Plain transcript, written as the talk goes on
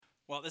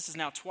Well, this is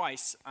now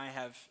twice I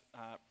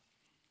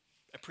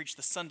preached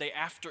the Sunday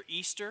after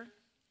Easter,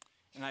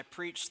 and I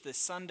preached the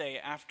Sunday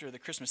after the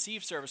Christmas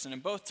Eve service. And in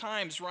both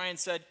times, Ryan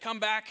said,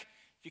 come back.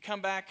 If you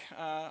come back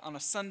on a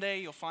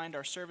Sunday, you'll find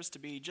our service to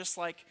be just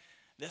like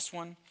this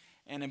one.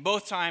 And in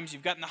both times,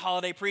 you've gotten the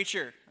holiday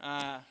preacher.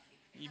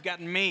 You've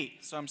gotten me,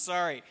 so I'm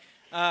sorry.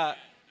 But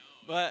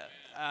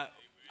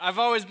I've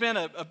always been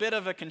a bit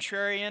of a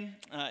contrarian.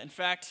 In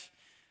fact,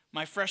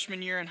 my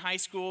freshman year in high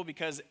school,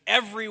 because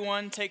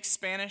everyone takes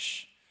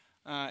Spanish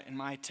in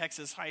my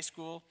Texas high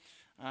school,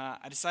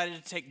 I decided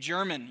to take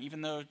German,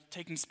 even though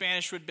taking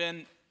Spanish would have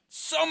been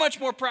so much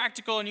more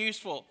practical and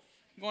useful.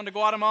 I'm going to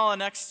Guatemala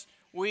next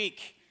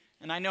week,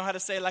 and I know how to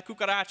say la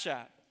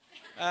cucaracha.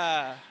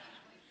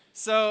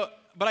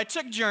 But I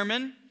took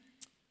German.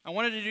 I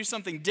wanted to do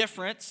something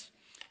different.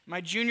 My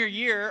junior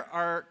year,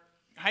 our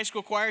high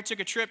school choir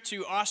took a trip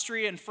to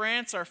Austria and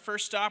France. Our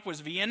first stop was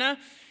Vienna,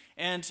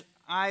 and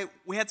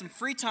we had some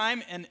free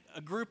time, and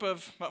a group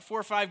of about 4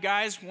 or 5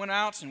 guys went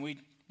out, and we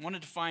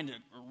wanted to find a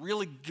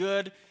really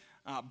good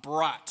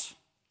brat,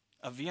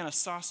 a Vienna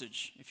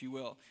sausage, if you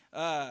will.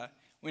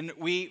 When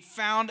we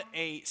found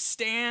a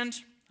stand,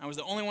 I was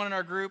the only one in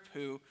our group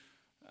who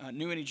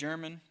knew any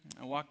German.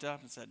 I walked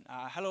up and said,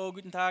 "Hallo,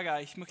 guten Tag,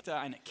 ich möchte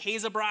ein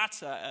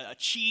Käsebrat, a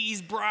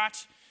cheese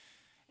brat."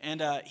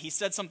 And he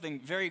said something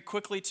very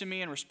quickly to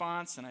me in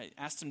response, and I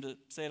asked him to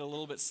say it a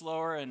little bit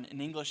slower. And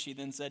in English, he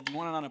then said, "Do you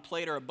want it on a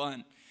plate or a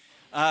bun?"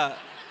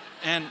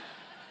 And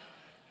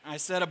I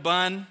said a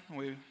bun.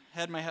 We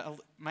held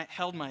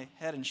my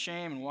head in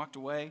shame and walked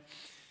away.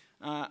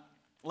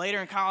 Later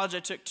in college,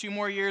 I took 2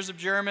 more years of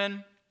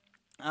German,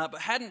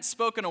 but hadn't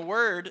spoken a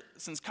word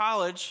since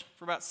college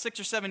for about 6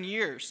 or 7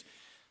 years.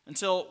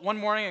 Until one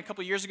morning, a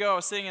couple years ago, I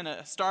was sitting in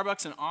a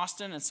Starbucks in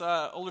Austin and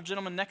saw an older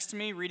gentleman next to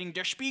me reading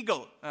Der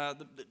Spiegel,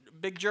 the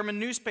big German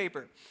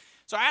newspaper.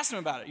 So I asked him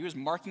about it. He was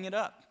marking it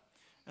up.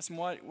 I asked him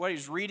what he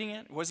was reading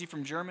it. Was he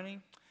from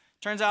Germany?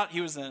 Turns out he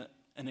was an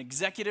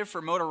executive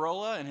for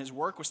Motorola, and his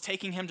work was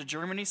taking him to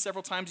Germany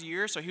several times a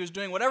year, so he was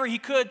doing whatever he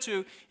could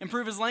to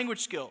improve his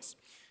language skills,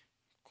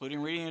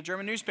 including reading a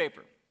German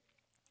newspaper.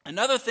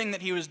 Another thing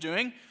that he was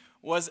doing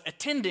was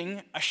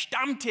attending a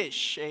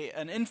Stammtisch,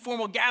 an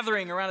informal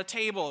gathering around a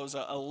table. It was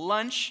a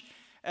lunch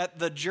at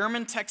the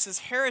German Texas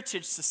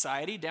Heritage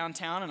Society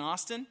downtown in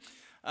Austin.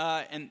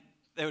 And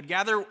they would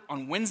gather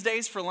on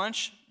Wednesdays for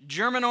lunch,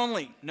 German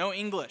only, no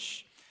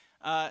English.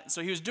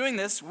 So he was doing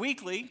this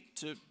weekly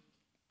to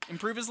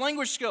improve his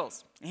language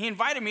skills. And he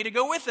invited me to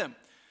go with him.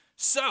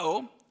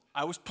 So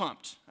I was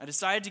pumped. I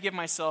decided to give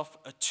myself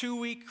a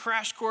 2-week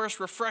crash course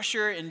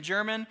refresher in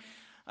German.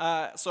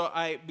 So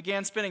I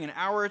began spending an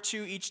hour or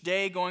 2 each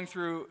day going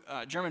through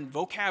German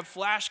vocab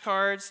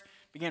flashcards,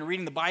 began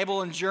reading the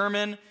Bible in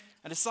German.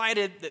 I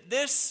decided that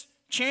this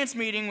chance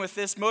meeting with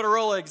this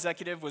Motorola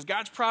executive was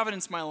God's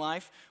providence in my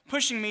life,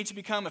 pushing me to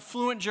become a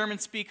fluent German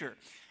speaker.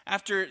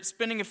 After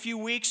spending a few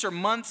weeks or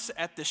months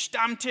at the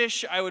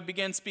Stammtisch, I would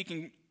begin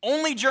speaking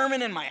only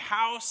German in my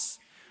house.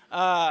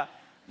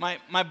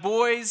 My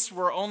boys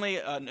were only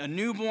a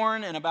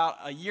newborn and about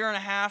a year and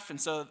a half,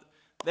 and so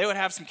they would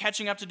have some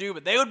catching up to do,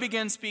 but they would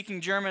begin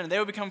speaking German, and they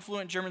would become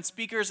fluent German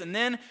speakers, and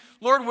then,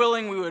 Lord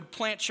willing, we would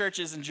plant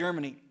churches in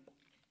Germany.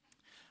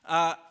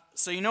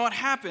 So you know what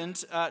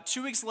happened?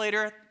 2 weeks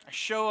later, I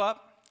show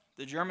up,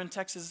 the German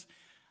Texas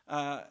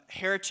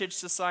Heritage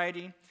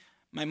Society.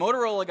 My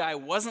Motorola guy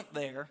wasn't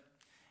there,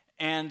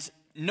 and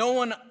no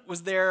one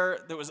was there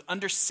that was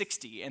under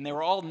 60, and they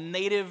were all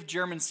native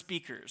German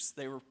speakers.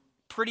 They were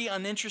pretty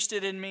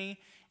uninterested in me,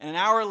 and an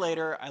hour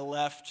later, I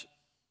left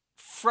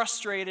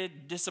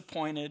frustrated,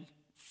 disappointed,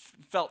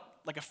 felt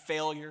like a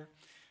failure.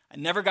 I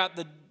never got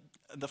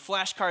the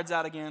flashcards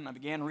out again. I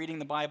began reading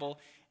the Bible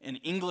in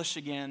English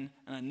again,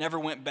 and I never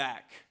went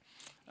back.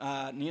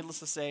 Needless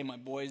to say, my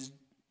boys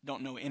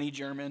don't know any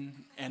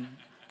German, and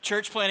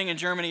church planting in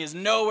Germany is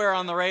nowhere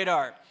on the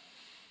radar.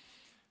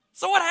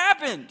 So what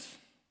happened?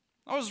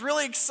 I was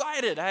really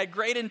excited. I had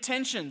great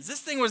intentions. This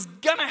thing was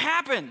going to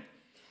happen,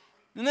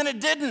 and then it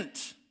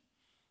didn't.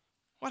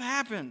 What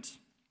happened?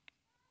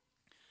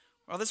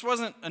 Well, this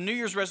wasn't a New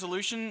Year's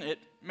resolution. It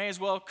may as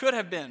well could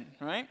have been,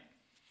 right?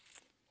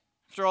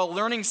 After all,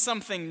 learning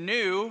something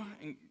new,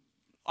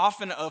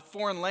 often a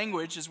foreign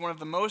language, is one of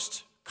the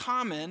most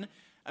common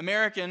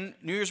American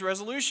New Year's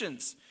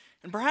resolutions.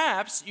 And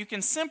perhaps you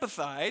can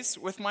sympathize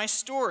with my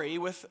story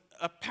with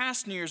a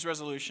past New Year's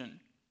resolution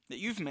that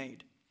you've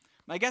made.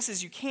 My guess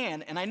is you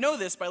can, and I know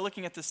this by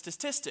looking at the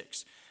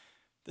statistics.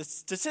 The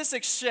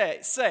statistics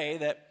say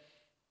that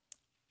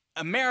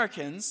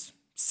Americans,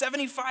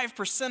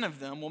 75% of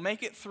them will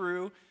make it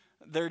through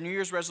their New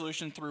Year's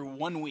resolution through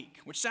 1 week,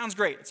 which sounds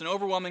great. It's an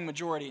overwhelming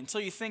majority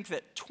until you think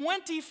that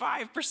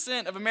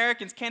 25% of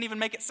Americans can't even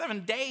make it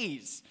 7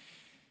 days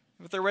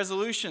with their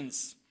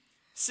resolutions.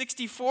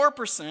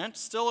 64%,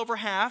 still over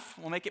half,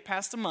 will make it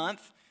past a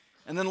month,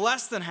 and then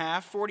less than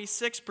half,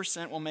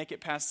 46%, will make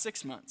it past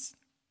 6 months.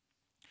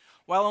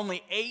 While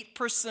only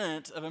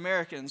 8% of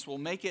Americans will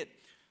make it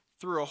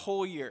through a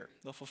whole year,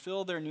 they'll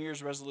fulfill their New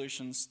Year's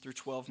resolutions through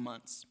 12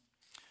 months.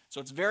 So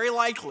it's very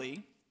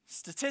likely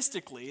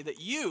statistically,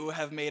 that you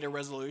have made a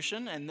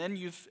resolution and then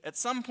you've, at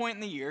some point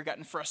in the year,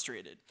 gotten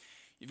frustrated.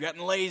 You've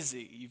gotten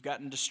lazy. You've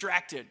gotten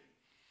distracted.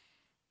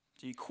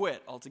 So you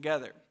quit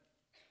altogether.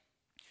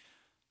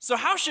 So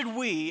how should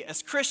we,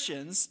 as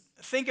Christians,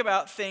 think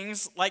about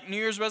things like New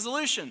Year's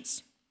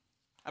resolutions?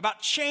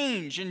 About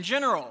change in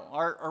general?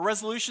 Are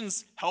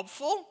resolutions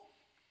helpful?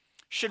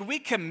 Should we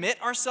commit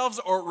ourselves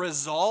or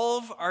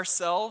resolve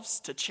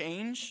ourselves to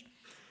change?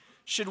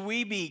 Should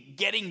we be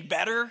getting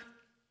better?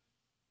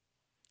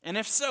 And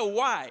if so,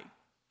 why?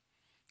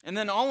 And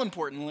then all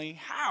importantly,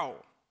 how?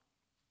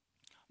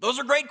 Those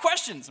are great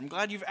questions. I'm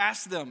glad you've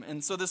asked them.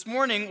 And so this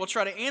morning we'll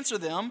try to answer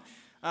them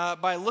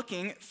by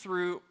looking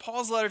through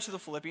Paul's letter to the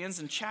Philippians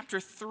in chapter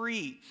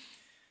 3.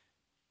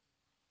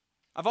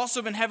 I've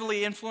also been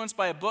heavily influenced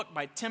by a book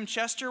by Tim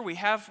Chester. We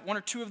have one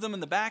or two of them in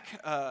the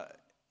back.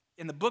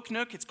 In the book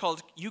nook, it's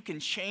called You Can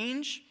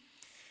Change.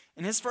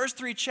 And his first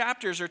 3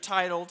 chapters are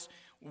titled,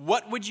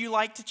 What Would You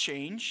Like to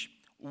Change?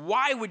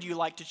 Why Would You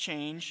Like to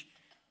Change?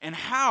 And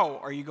How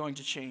Are You Going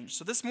to Change?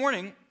 So this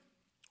morning,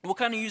 we'll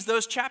kind of use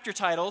those chapter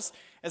titles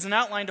as an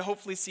outline to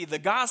hopefully see the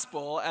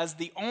gospel as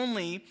the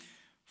only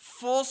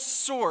full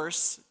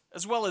source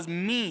as well as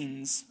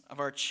means of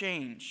our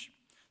change.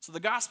 So the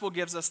gospel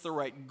gives us the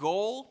right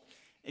goal,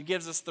 it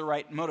gives us the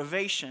right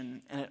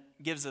motivation, and it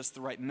gives us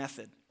the right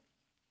method.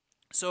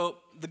 So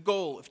the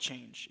goal of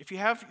change. If you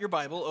have your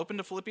Bible, open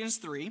to Philippians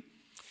 3.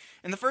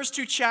 In the first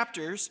 2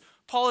 chapters,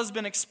 Paul has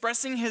been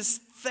expressing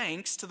his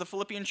thanks to the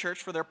Philippian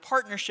church for their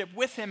partnership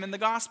with him in the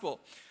gospel.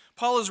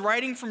 Paul is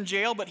writing from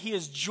jail, but he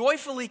is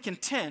joyfully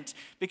content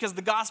because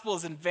the gospel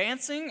is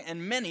advancing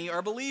and many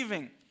are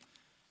believing.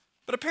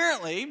 But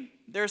apparently,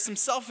 there's some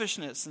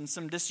selfishness and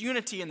some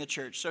disunity in the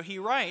church. So he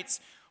writes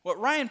what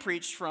Ryan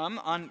preached from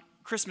on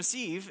Christmas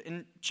Eve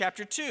in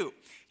chapter 2.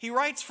 He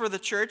writes for the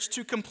church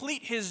to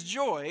complete his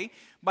joy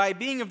by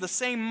being of the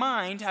same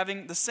mind,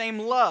 having the same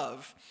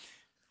love.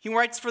 He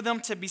writes for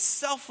them to be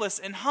selfless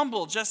and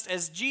humble, just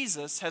as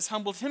Jesus has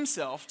humbled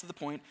himself to the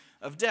point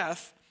of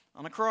death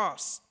on a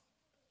cross.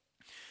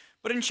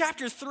 But in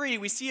chapter 3,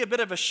 we see a bit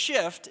of a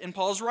shift in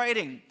Paul's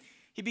writing.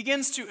 He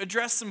begins to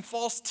address some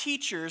false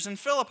teachers in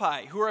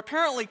Philippi who are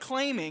apparently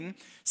claiming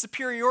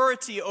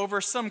superiority over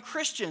some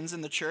Christians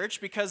in the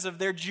church because of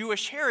their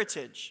Jewish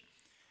heritage.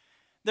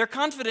 They're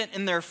confident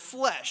in their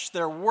flesh,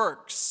 their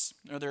works,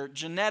 or their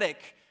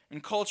genetic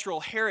and cultural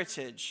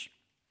heritage.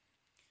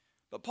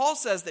 But Paul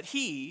says that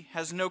he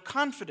has no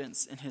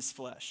confidence in his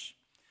flesh.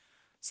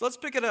 So let's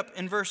pick it up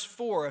in verse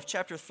 4 of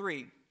chapter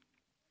 3.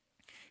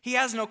 He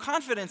has no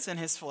confidence in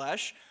his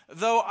flesh,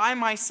 though I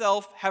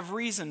myself have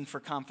reason for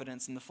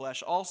confidence in the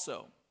flesh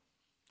also.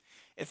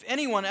 If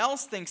anyone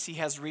else thinks he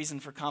has reason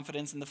for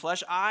confidence in the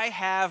flesh, I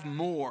have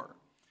more.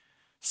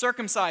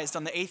 Circumcised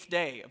on the 8th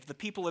day, of the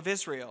people of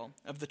Israel,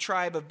 of the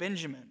tribe of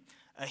Benjamin,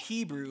 a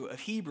Hebrew of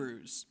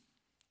Hebrews.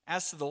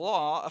 As to the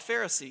law, a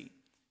Pharisee.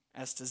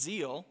 As to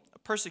zeal, a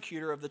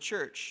persecutor of the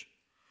church.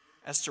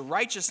 As to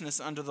righteousness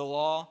under the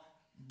law,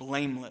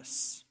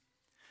 blameless.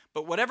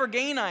 But whatever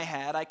gain I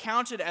had, I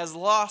counted as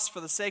loss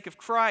for the sake of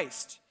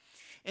Christ.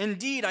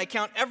 Indeed, I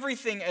count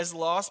everything as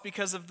loss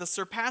because of the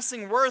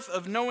surpassing worth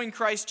of knowing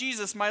Christ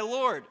Jesus, my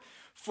Lord.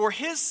 For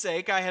his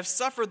sake I have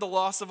suffered the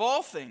loss of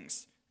all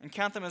things, and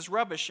count them as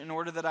rubbish in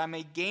order that I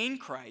may gain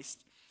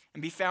Christ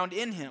and be found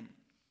in him,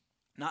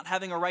 not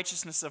having a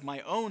righteousness of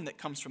my own that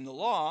comes from the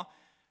law,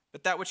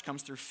 but that which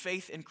comes through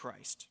faith in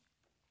Christ.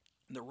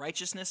 The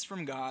righteousness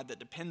from God that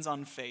depends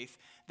on faith,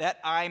 that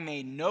I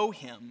may know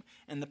him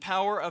and the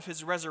power of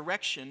his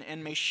resurrection,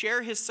 and may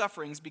share his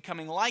sufferings,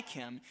 becoming like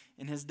him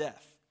in his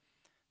death,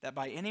 that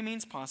by any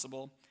means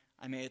possible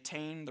I may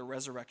attain the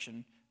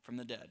resurrection from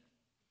the dead.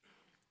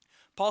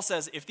 Paul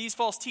says, if these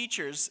false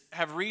teachers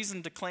have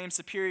reason to claim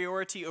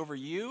superiority over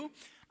you,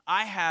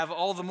 I have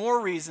all the more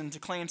reason to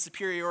claim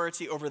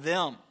superiority over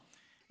them.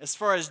 As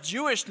far as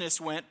Jewishness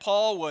went,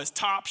 Paul was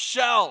top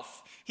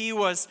shelf. He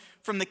was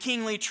from the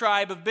kingly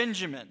tribe of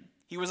Benjamin.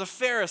 He was a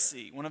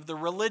Pharisee, one of the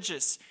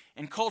religious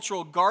and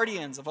cultural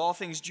guardians of all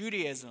things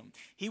Judaism.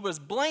 He was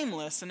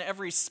blameless in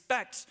every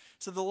respect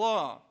to the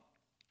law.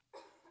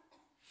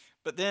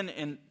 But then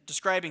in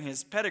describing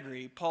his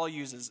pedigree, Paul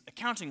uses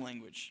accounting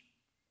language.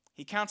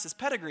 He counts his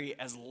pedigree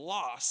as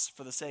loss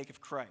for the sake of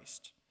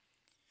Christ.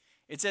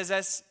 It's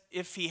as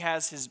if he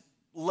has his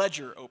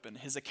ledger open,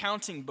 his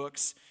accounting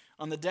books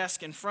on the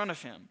desk in front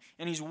of him,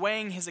 and he's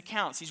weighing his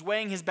accounts, he's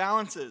weighing his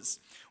balances.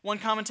 One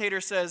commentator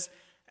says,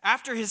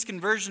 after his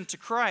conversion to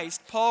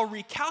Christ, Paul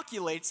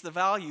recalculates the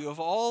value of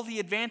all the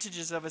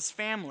advantages of his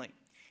family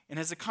and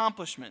his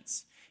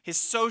accomplishments, his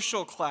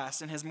social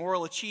class and his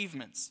moral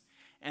achievements.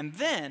 And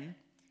then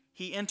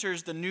he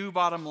enters the new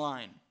bottom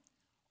line.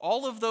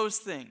 All of those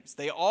things,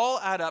 they all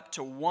add up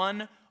to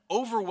one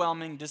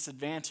overwhelming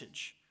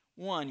disadvantage,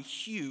 one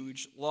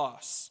huge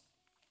loss.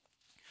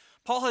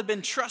 Paul had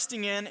been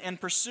trusting in and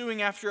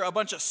pursuing after a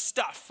bunch of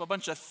stuff, a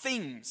bunch of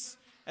things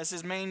as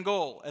his main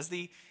goal, as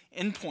the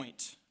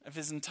endpoint of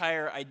his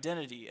entire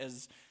identity,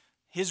 as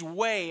his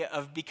way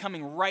of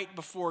becoming right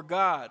before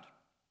God.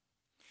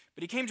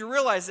 But he came to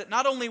realize that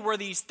not only were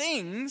these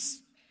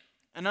things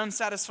an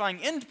unsatisfying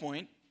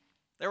endpoint.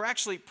 They were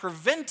actually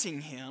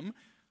preventing him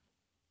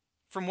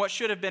from what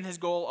should have been his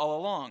goal all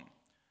along,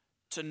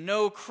 to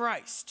know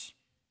Christ,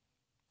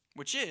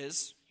 which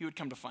is, he would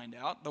come to find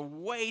out, the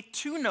way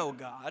to know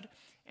God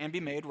and be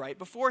made right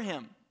before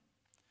him.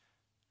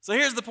 So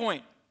here's the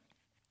point.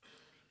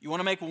 You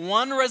want to make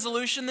one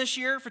resolution this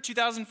year for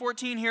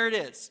 2014? Here it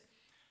is.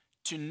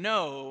 To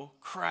know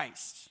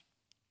Christ.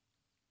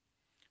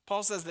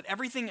 Paul says that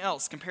everything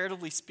else,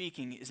 comparatively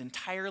speaking, is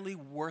entirely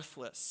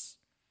worthless.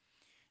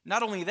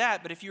 Not only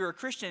that, but if you're a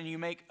Christian and you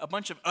make a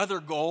bunch of other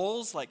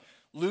goals, like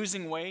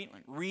losing weight,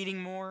 like reading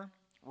more,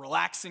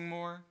 relaxing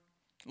more,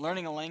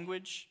 learning a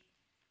language,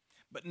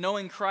 but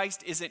knowing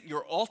Christ isn't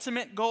your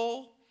ultimate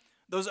goal,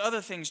 those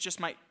other things just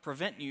might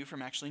prevent you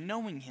from actually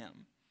knowing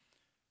him.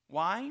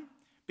 Why?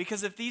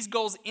 Because if these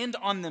goals end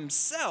on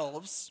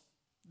themselves,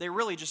 they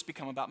really just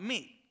become about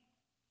me.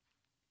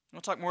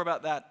 We'll talk more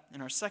about that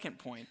in our second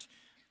point.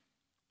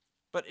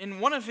 But in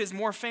one of his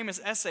more famous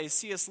essays,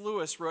 C.S.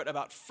 Lewis wrote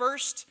about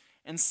first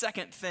and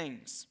second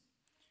things.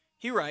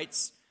 He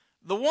writes,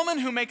 "The woman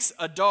who makes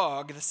a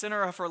dog the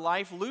center of her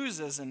life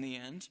loses in the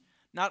end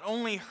not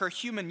only her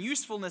human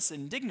usefulness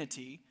and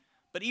dignity,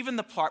 but even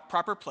the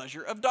proper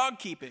pleasure of dog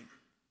keeping."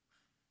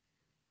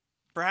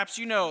 Perhaps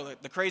you know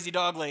the crazy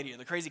dog lady or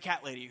the crazy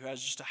cat lady who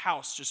has just a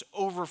house just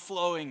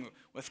overflowing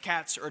with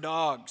cats or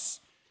dogs.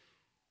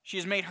 She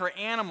has made her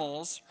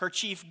animals her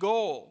chief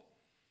goal,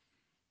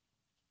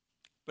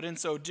 but in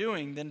so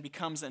doing then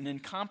becomes an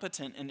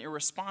incompetent and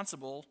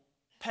irresponsible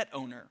pet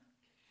owner.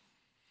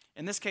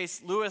 In this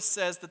case, Lewis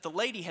says that the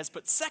lady has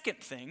put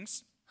second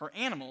things, her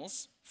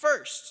animals,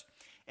 first,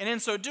 and in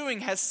so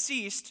doing has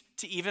ceased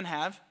to even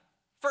have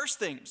first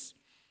things,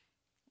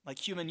 like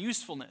human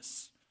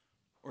usefulness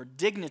or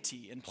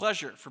dignity and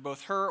pleasure for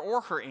both her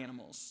or her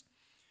animals.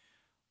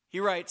 He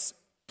writes,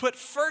 "Put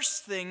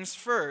first things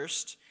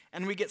first,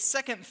 and we get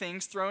second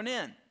things thrown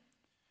in.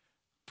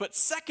 Put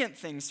second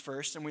things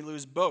first, and we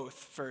lose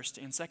both first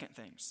and second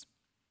things."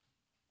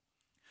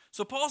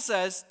 So Paul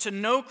says to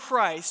know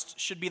Christ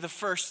should be the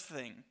first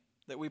thing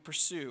that we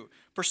pursue.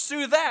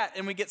 Pursue that,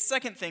 and we get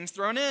second things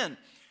thrown in.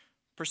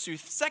 Pursue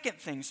second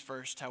things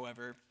first,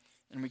 however,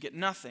 and we get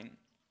nothing.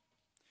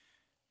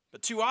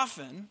 But too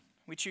often,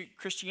 we treat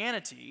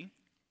Christianity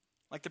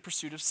like the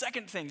pursuit of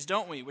second things,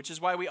 don't we? Which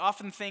is why we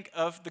often think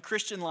of the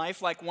Christian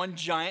life like one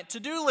giant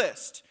to-do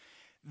list.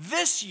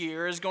 This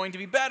year is going to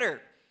be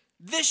better.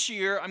 This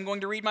year, I'm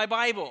going to read my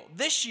Bible.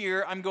 This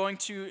year, I'm going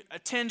to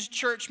attend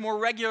church more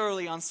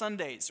regularly on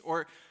Sundays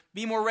or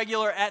be more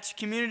regular at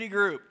community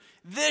group.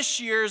 This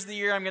year is the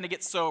year I'm going to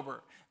get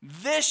sober.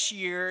 This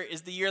year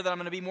is the year that I'm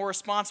going to be more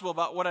responsible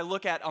about what I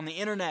look at on the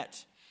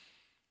internet.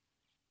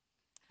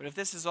 But if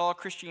this is all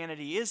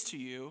Christianity is to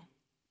you,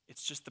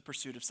 it's just the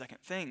pursuit of second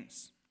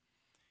things.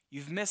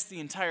 You've missed the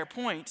entire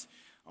point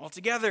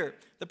altogether.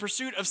 The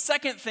pursuit of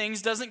second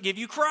things doesn't give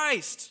you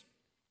Christ.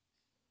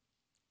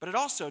 But it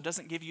also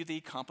doesn't give you the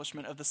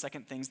accomplishment of the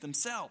second things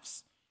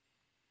themselves.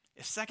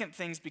 If second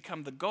things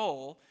become the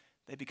goal,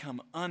 they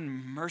become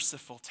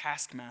unmerciful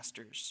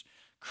taskmasters,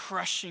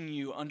 crushing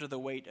you under the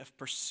weight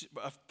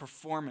of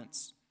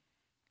performance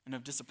and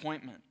of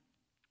disappointment.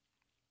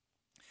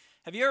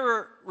 Have you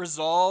ever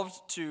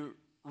resolved to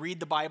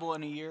read the Bible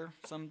in a year?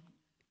 Some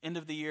end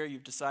of the year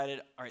you've decided,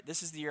 all right,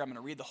 this is the year I'm going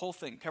to read the whole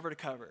thing, cover to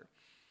cover.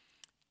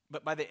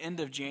 But by the end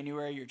of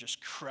January, you're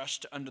just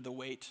crushed under the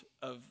weight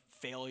of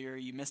failure.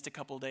 You missed a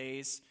couple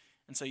days,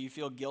 and so you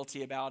feel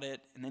guilty about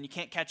it, and then you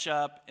can't catch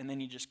up, and then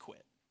you just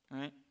quit,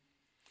 right?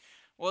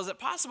 Well, is it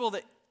possible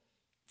that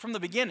from the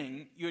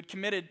beginning you had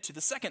committed to the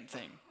second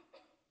thing,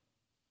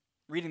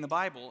 reading the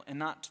Bible, and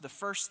not to the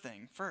first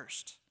thing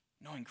first,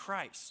 knowing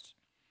Christ?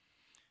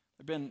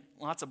 There have been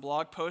lots of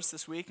blog posts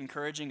this week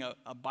encouraging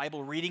a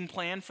Bible reading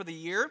plan for the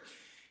year,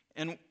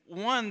 and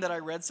one that I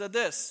read said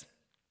this: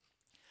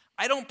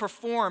 "I don't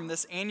perform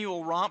this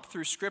annual romp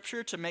through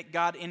Scripture to make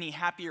God any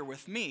happier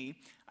with me.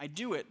 I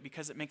do it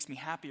because it makes me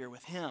happier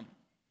with Him."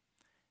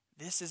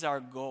 This is our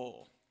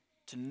goal,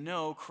 to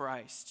know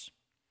Christ.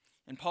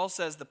 And Paul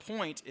says the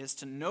point is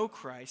to know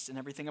Christ and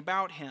everything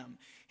about Him,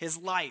 His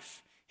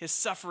life, His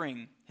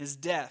suffering, His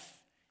death,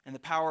 and the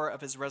power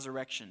of His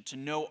resurrection. To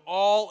know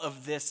all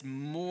of this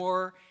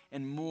more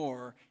and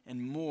more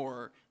and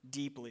more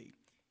deeply.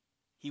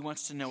 He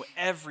wants to know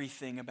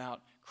everything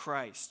about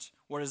Christ.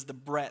 What is the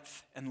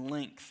breadth and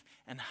length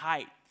and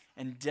height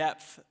and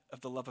depth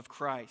of the love of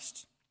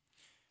Christ?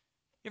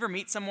 You ever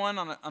meet someone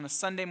on a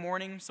Sunday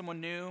morning,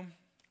 someone new,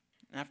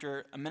 and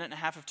after a minute and a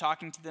half of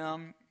talking to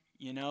them,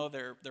 you know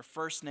their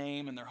first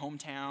name and their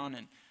hometown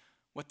and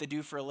what they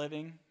do for a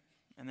living,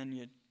 and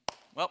then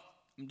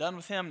I'm done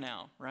with him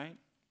now, right?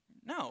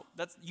 No,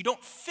 you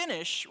don't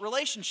finish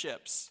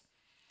relationships.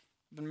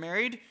 I've been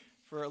married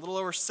for a little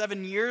over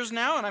 7 years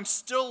now, and I'm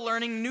still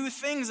learning new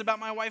things about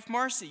my wife,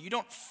 Marcy. You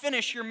don't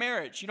finish your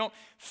marriage. You don't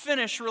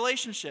finish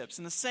relationships.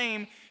 And the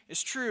same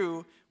is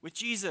true with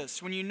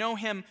Jesus. When you know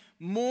Him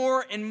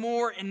more and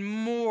more and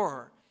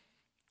more,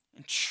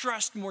 and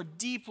trust more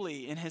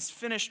deeply in His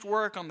finished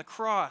work on the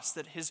cross,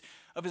 that His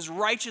of his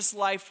righteous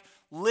life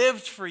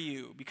lived for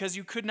you because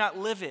you could not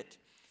live it,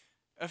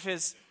 of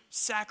his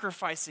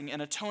sacrificing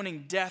and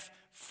atoning death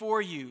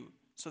for you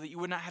so that you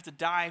would not have to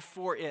die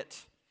for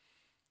it,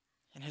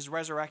 and his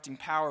resurrecting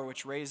power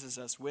which raises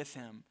us with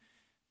him.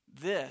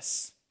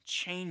 This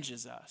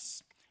changes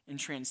us and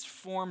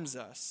transforms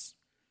us.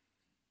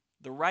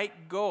 The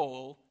right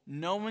goal,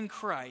 knowing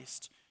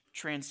Christ,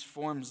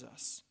 transforms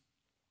us.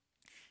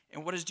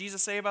 And what does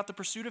Jesus say about the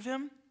pursuit of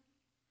him?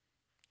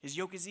 His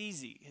yoke is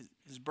easy.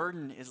 His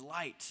burden is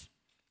light.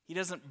 He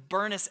doesn't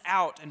burn us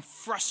out and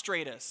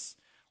frustrate us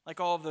like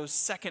all of those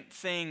second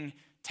thing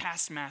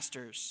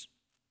taskmasters.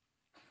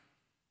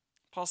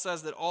 Paul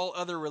says that all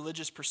other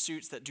religious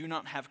pursuits that do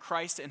not have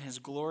Christ and his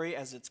glory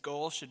as its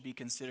goal should be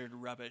considered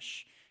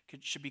rubbish,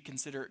 should be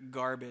considered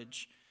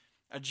garbage,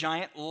 a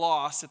giant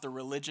loss at the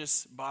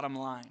religious bottom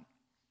line.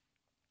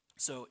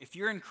 So if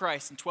you're in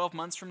Christ and 12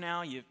 months from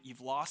now you've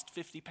lost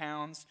 50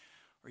 pounds,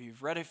 or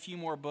you've read a few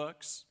more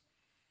books,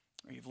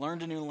 or you've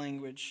learned a new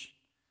language,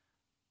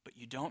 but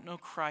you don't know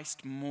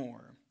Christ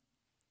more,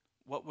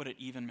 what would it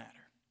even matter?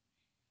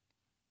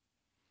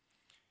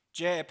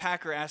 J.I.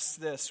 Packer asks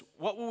this,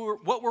 what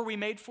were we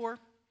made for?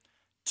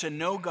 To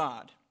know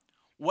God.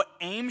 What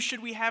aim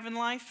should we have in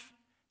life?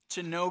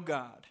 To know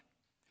God.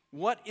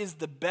 What is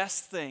the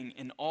best thing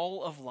in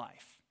all of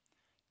life?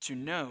 To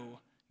know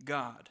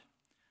God.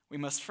 We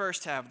must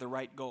first have the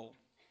right goal.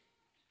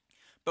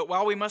 But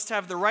while we must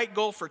have the right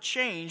goal for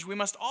change, we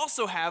must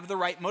also have the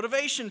right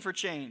motivation for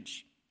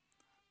change.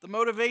 The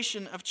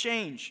motivation of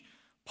change.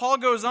 Paul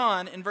goes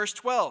on in verse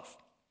 12.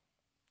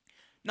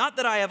 Not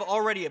that I have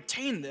already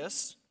obtained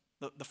this,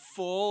 the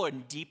full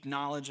and deep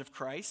knowledge of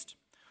Christ,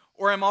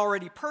 or am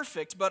already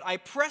perfect, but I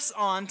press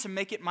on to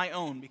make it my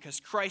own because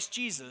Christ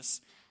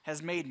Jesus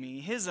has made me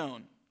his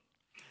own.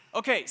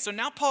 Okay, so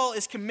now Paul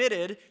is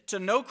committed to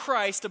know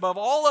Christ above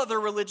all other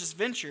religious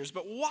ventures,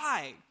 but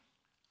why?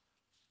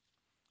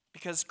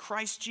 Because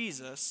Christ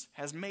Jesus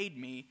has made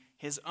me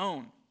his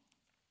own.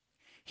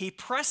 He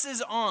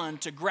presses on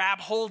to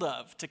grab hold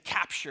of, to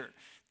capture,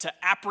 to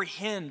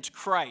apprehend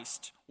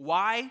Christ.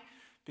 Why?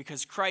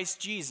 Because Christ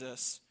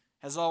Jesus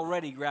has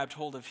already grabbed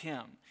hold of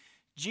him.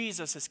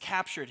 Jesus has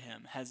captured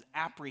him, has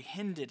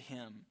apprehended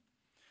him.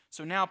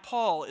 So now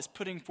Paul is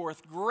putting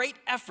forth great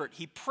effort.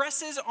 He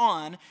presses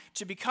on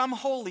to become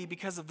holy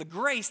because of the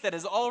grace that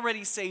has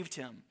already saved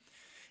him.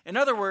 In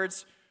other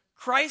words,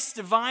 Christ's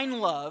divine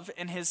love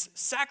and his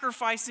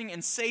sacrificing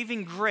and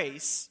saving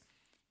grace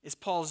is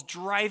Paul's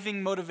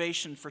driving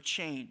motivation for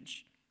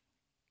change.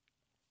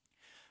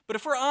 But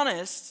if we're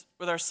honest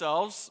with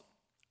ourselves,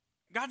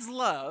 God's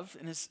love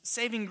and his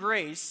saving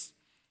grace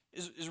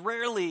is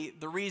rarely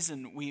the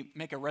reason we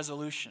make a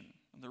resolution,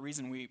 the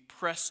reason we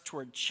press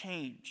toward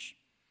change.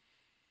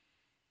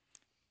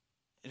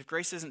 If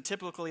grace isn't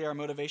typically our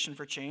motivation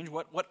for change,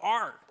 what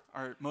are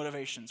our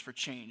motivations for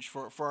change,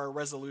 for our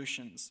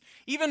resolutions?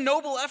 Even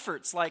noble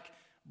efforts like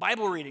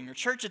Bible reading or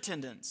church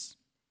attendance.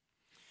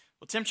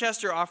 Well, Tim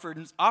Chester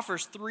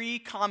offers three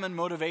common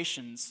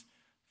motivations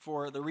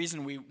for the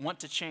reason we want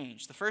to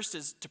change. The first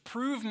is to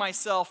prove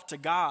myself to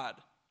God.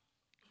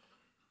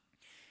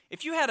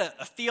 If you had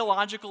a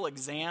theological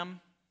exam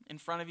in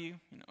front of you,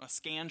 a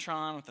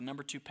Scantron with a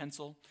number 2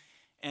 pencil,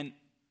 and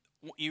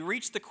you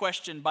reach the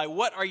question, by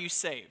what are you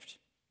saved?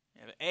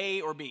 You have A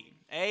or B.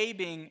 A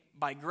being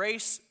by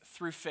grace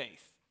through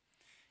faith,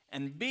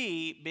 and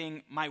B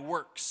being my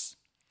works.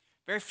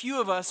 Very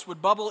few of us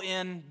would bubble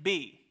in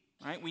B,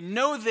 right? We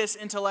know this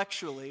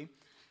intellectually,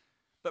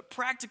 but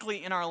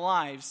practically in our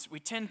lives, we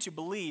tend to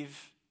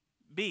believe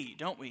B,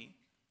 don't we?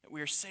 That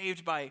we are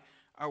saved by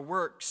our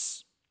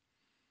works.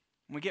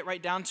 When we get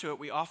right down to it,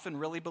 we often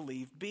really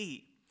believe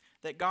B,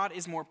 that God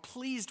is more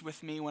pleased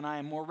with me when I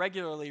am more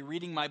regularly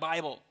reading my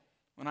Bible,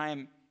 when I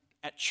am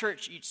at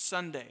church each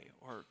Sunday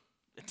or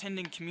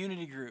attending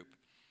community group.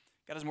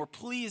 God is more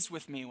pleased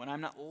with me when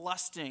I'm not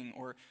lusting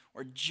or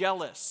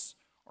jealous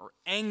or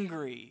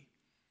angry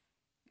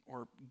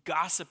or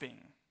gossiping.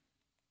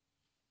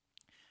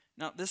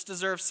 Now, this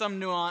deserves some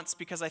nuance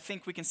because I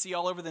think we can see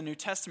all over the New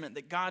Testament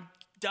that God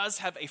does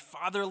have a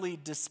fatherly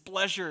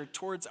displeasure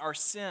towards our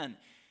sin.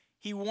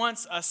 He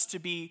wants us to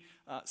be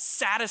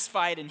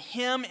satisfied in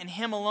him and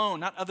him alone,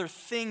 not other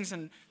things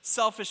and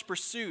selfish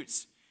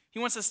pursuits. He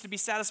wants us to be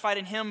satisfied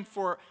in him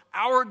for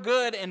our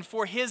good and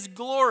for his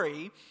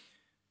glory.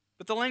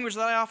 But the language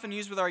that I often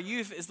use with our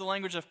youth is the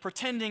language of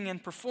pretending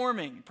and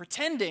performing.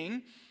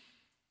 Pretending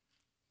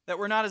that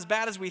we're not as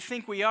bad as we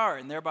think we are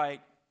and thereby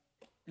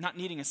not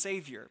needing a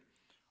Savior.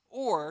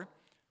 Or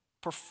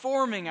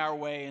performing our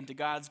way into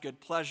God's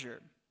good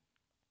pleasure.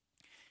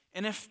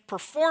 And if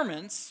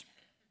performance,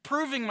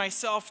 proving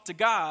myself to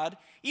God,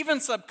 even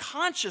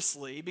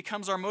subconsciously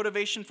becomes our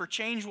motivation for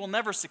change, we'll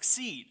never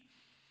succeed.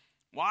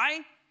 Why?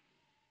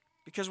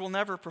 Because we'll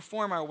never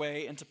perform our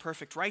way into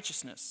perfect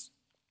righteousness.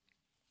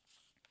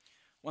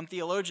 One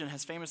theologian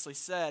has famously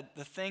said,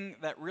 the thing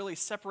that really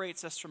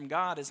separates us from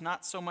God is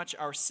not so much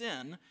our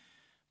sin,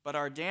 but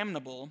our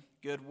damnable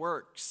good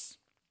works.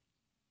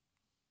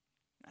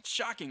 That's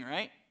shocking,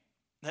 right?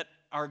 That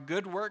our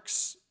good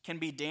works can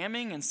be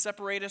damning and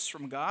separate us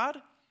from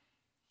God?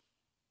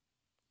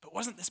 But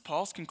wasn't this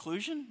Paul's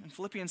conclusion in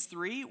Philippians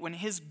 3? When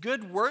his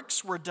good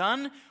works were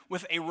done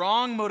with a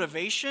wrong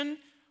motivation,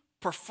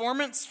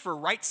 performance for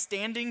right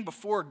standing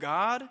before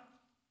God,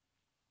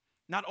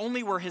 not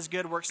only were his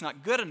good works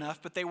not good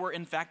enough, but they were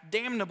in fact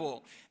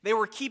damnable. They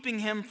were keeping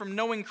him from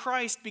knowing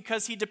Christ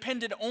because he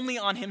depended only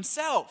on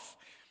himself.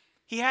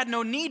 He had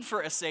no need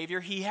for a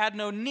Savior. He had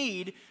no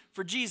need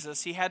for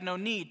Jesus. He had no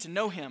need to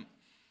know him.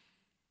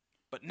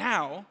 But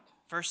now,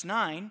 verse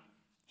 9,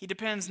 he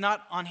depends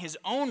not on his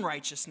own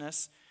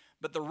righteousness,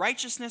 but the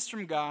righteousness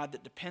from God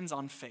that depends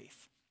on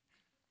faith.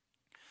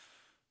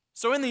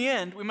 So in the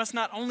end, we must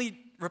not only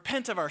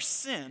repent of our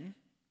sin,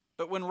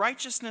 but when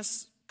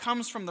righteousness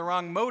comes from the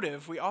wrong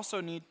motive, we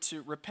also need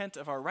to repent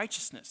of our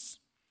righteousness.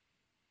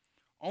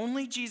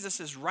 Only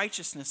Jesus'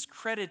 righteousness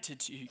credited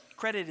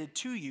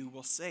to you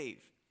will save.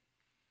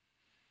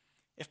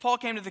 If Paul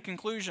came to the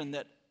conclusion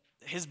that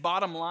his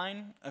bottom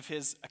line of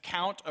his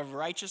account of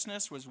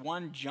righteousness was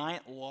one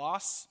giant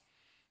loss,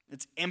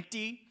 it's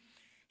empty,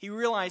 he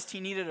realized he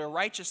needed a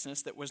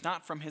righteousness that was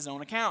not from his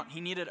own account.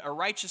 He needed a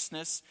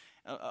righteousness,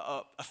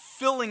 a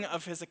filling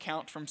of his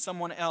account from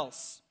someone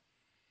else.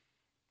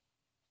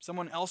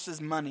 Someone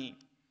else's money.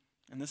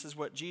 And this is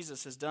what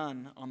Jesus has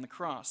done on the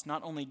cross.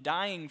 Not only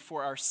dying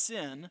for our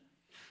sin,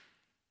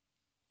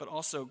 but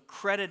also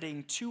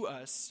crediting to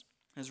us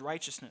his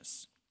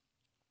righteousness.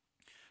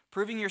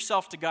 Proving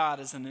yourself to God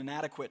is an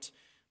inadequate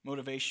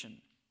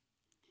motivation.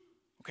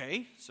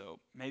 Okay, so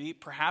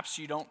perhaps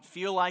you don't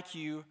feel like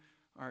you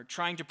are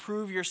trying to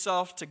prove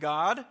yourself to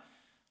God,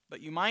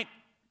 but you might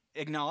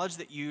acknowledge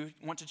that you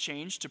want to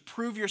change to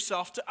prove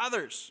yourself to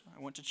others.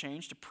 I want to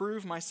change to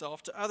prove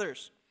myself to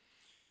others.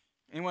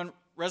 Anyone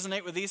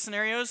resonate with these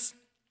scenarios?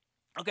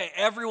 Okay,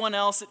 everyone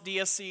else at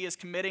DSC is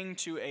committing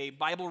to a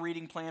Bible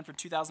reading plan for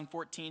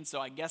 2014, so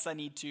I guess I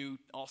need to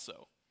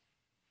also.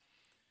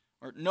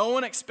 Or no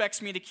one expects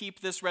me to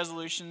keep this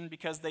resolution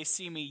because they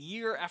see me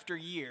year after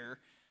year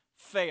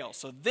fail.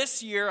 So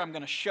this year I'm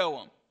going to show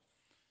them.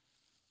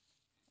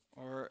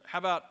 Or how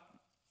about,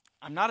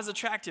 I'm not as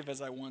attractive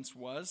as I once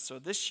was, so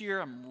this year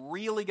I'm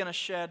really going to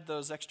shed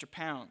those extra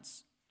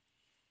pounds.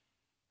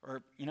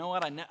 Or, you know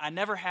what, I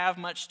never have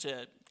much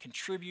to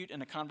contribute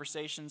in a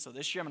conversation, so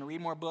this year I'm going to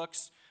read more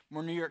books,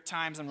 more New York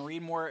Times, I'm going to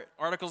read more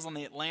articles on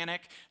the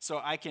Atlantic, so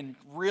I can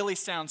really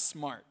sound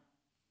smart.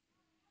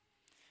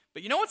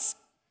 But you know what's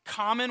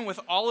common with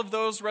all of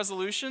those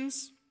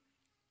resolutions?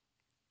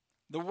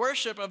 The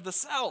worship of the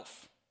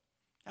self.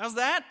 How's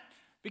that?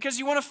 Because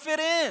you want to fit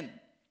in.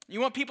 You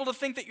want people to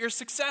think that you're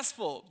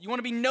successful. You want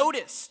to be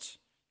noticed.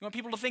 You want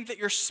people to think that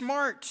you're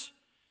smart.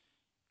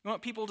 You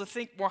want people to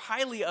think more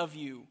highly of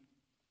you.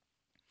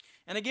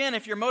 And again,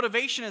 if your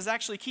motivation is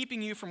actually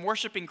keeping you from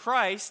worshiping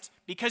Christ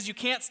because you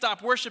can't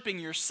stop worshiping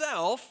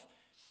yourself,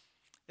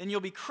 then you'll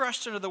be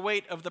crushed under the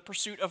weight of the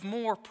pursuit of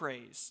more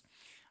praise.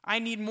 I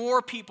need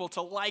more people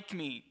to like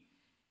me,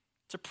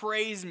 to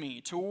praise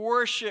me, to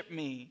worship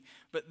me.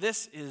 But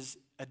this is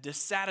a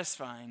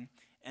dissatisfying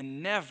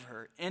and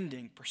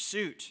never-ending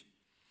pursuit.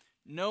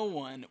 No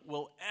one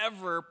will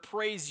ever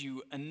praise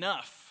you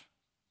enough.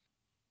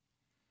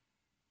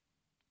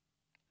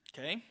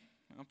 Okay?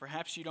 Well,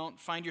 perhaps you don't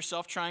find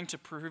yourself trying to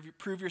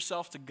prove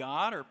yourself to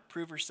God or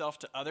prove yourself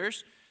to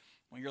others.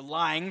 Well, you're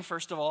lying,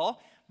 first of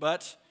all,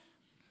 but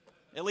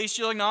at least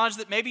you'll acknowledge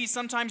that maybe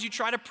sometimes you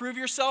try to prove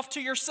yourself to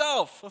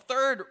yourself. A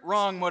third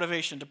wrong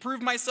motivation, to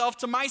prove myself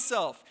to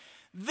myself.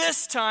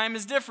 This time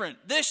is different.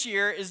 This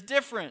year is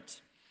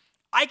different.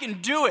 I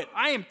can do it.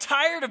 I am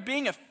tired of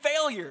being a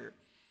failure.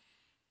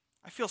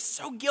 I feel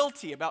so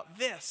guilty about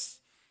this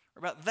or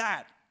about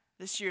that.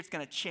 This year it's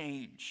going to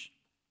change.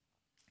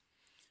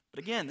 But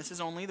again, this is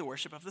only the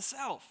worship of the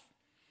self.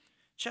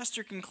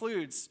 Chester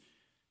concludes,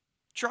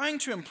 trying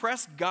to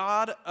impress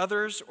God,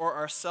 others, or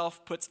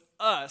ourself puts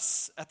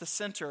us at the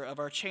center of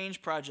our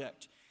change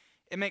project.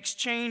 It makes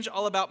change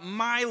all about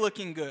my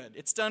looking good.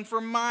 It's done for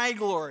my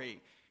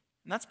glory.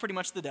 And that's pretty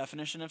much the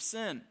definition of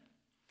sin.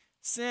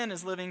 Sin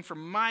is living for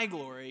my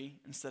glory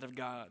instead of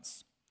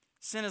God's.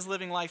 Sin is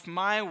living life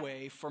my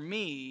way for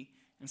me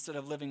instead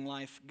of living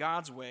life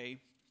God's way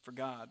for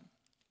God.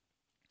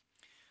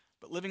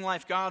 But living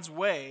life God's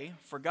way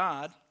for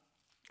God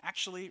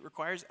actually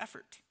requires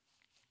effort.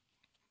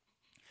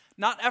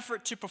 Not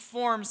effort to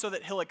perform so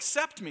that he'll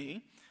accept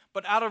me,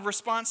 but out of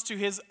response to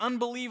his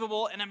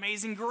unbelievable and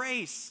amazing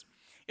grace.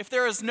 If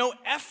there is no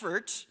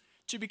effort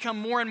to become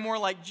more and more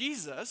like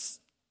Jesus,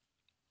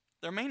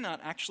 there may not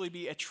actually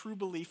be a true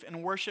belief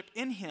and worship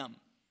in him.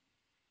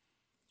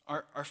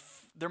 Or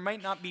there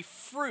might not be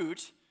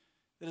fruit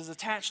that is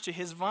attached to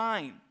his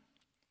vine.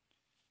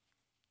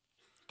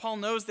 Paul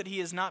knows that he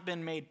has not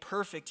been made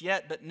perfect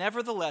yet, but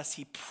nevertheless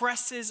he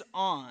presses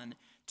on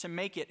to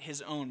make it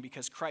his own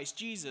because Christ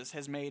Jesus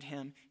has made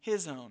him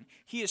his own.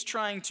 He is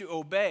trying to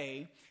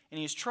obey, and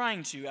he is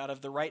trying to out of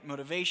the right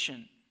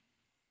motivation,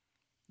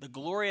 the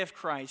glory of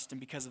Christ and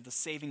because of the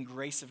saving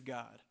grace of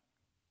God.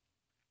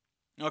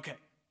 Okay,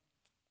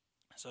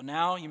 so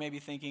now you may be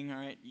thinking, all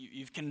right,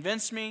 you've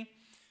convinced me.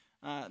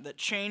 that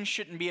change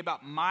shouldn't be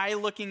about my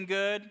looking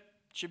good. It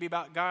should be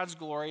about God's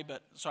glory.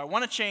 So I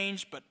want to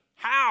change, but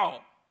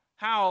how?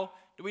 How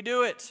do we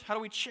do it? How do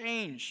we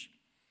change?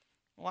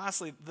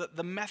 Lastly,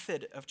 the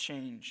method of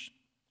change.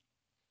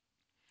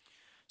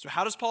 So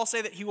how does Paul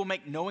say that he will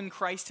make knowing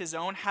Christ his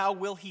own? How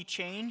will he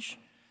change?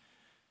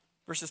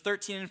 Verses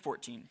 13 and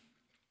 14.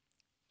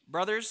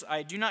 Brothers,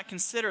 I do not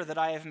consider that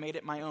I have made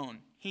it my own.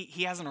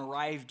 He hasn't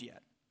arrived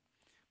yet.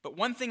 But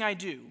one thing I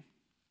do,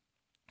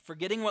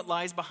 forgetting what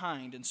lies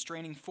behind and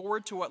straining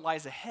forward to what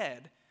lies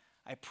ahead,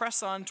 I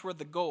press on toward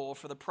the goal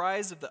for the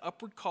prize of the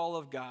upward call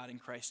of God in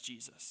Christ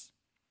Jesus.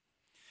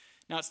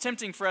 Now, it's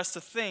tempting for us to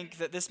think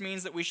that this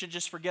means that we should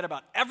just forget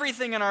about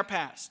everything in our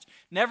past,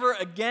 never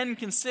again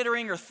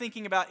considering or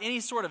thinking about any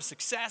sort of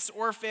success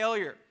or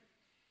failure.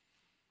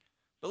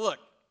 But look,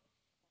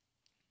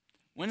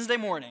 Wednesday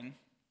morning,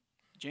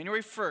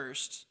 January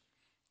 1st,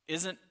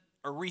 isn't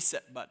a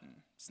reset button.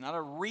 It's not a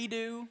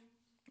redo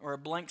or a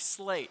blank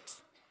slate.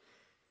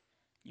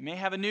 You may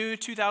have a new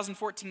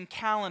 2014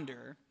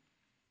 calendar,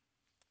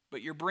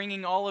 but you're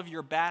bringing all of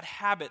your bad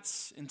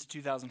habits into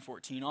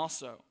 2014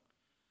 also.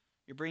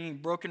 You're bringing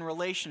broken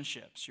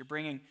relationships. You're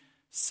bringing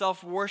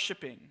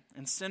self-worshiping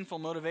and sinful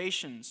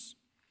motivations.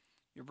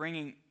 You're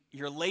bringing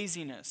your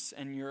laziness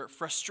and your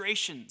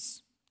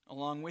frustrations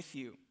along with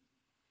you.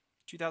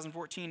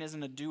 2014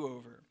 isn't a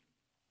do-over.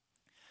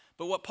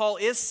 But what Paul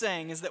is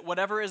saying is that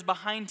whatever is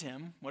behind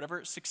him,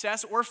 whatever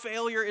success or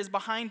failure is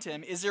behind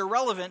him, is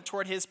irrelevant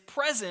toward his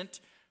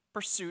present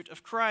pursuit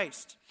of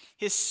Christ,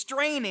 his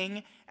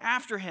straining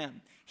after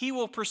him. He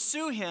will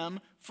pursue him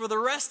for the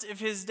rest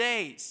of his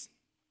days.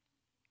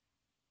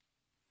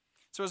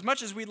 So as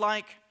much as we'd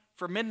like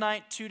for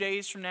midnight 2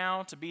 days from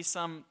now to be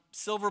some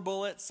silver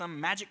bullet, some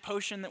magic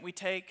potion that we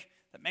take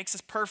that makes us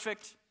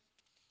perfect,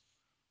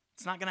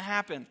 it's not going to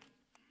happen.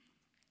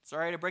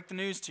 Sorry to break the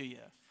news to you.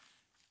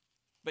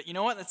 But you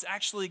know what? That's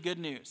actually good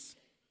news.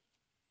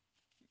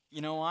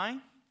 You know why?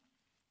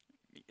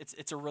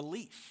 It's a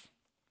relief.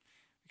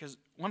 Because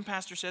one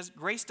pastor says,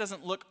 grace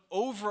doesn't look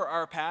over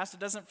our past. It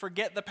doesn't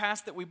forget the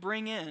past that we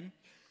bring in,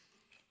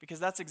 because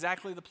that's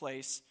exactly the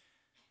place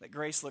that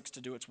grace looks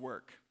to do its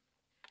work.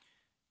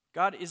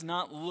 God is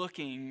not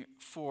looking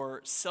for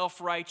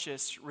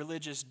self-righteous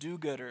religious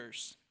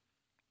do-gooders.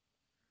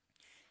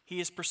 He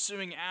is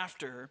pursuing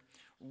after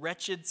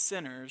wretched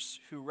sinners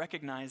who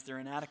recognize their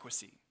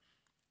inadequacy,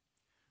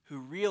 who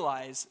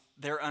realize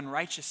their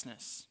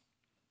unrighteousness.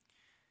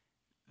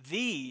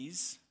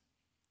 These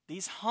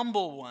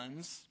humble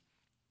ones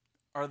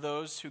are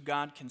those who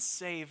God can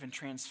save and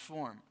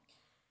transform.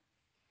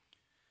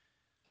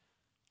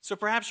 So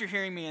perhaps you're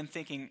hearing me and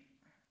thinking,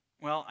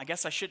 well, I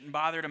guess I shouldn't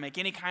bother to make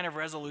any kind of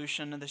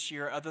resolution this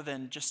year other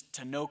than just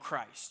to know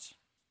Christ.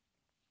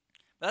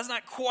 But that's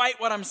not quite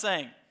what I'm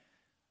saying.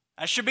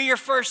 That should be your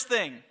first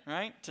thing,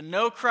 right? To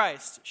know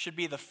Christ should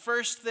be the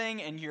first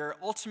thing and your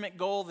ultimate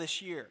goal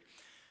this year.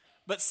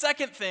 But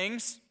second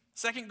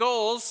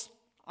goals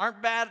aren't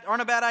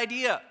a bad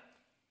idea.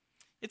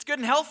 It's good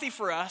and healthy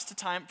for us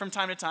from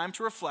time to time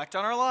to reflect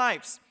on our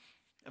lives,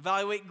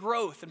 evaluate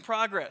growth and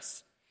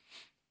progress,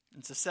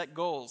 and to set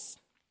goals.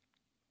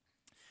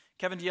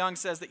 Kevin DeYoung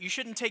says that you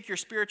shouldn't take your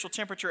spiritual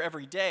temperature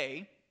every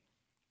day,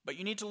 but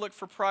you need to look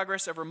for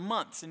progress over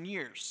months and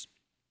years,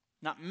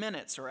 not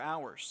minutes or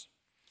hours.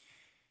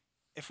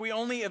 If we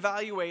only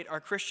evaluate our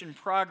Christian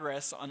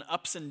progress on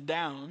ups and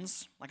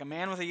downs, like a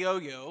man with a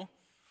yo-yo,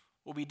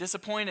 we'll be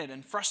disappointed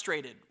and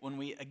frustrated when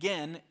we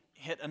again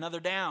hit another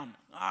down.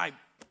 I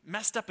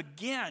messed up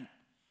again.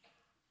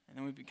 And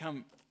then we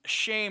become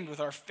ashamed with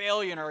our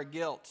failure and our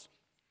guilt.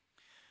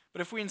 But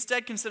if we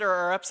instead consider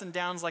our ups and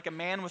downs like a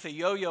man with a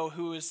yo-yo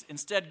who is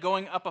instead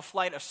going up a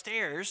flight of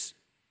stairs,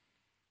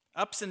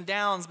 ups and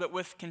downs but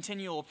with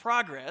continual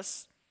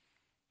progress,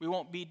 we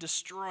won't be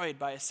destroyed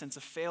by a sense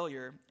of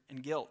failure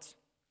and guilt.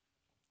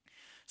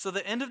 So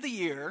the end of the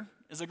year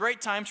is a great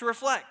time to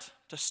reflect,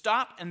 to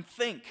stop and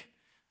think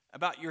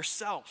about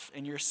yourself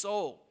and your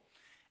soul.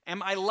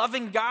 Am I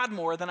loving God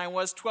more than I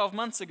was 12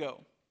 months ago?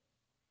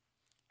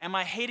 Am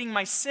I hating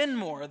my sin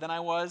more than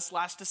I was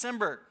last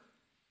December?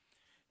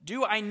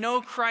 Do I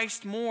know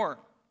Christ more?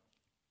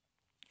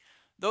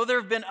 Though there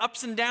have been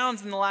ups and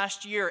downs in the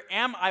last year,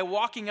 am I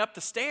walking up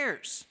the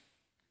stairs?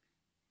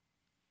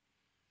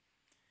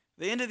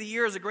 The end of the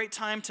year is a great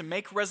time to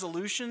make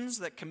resolutions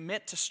that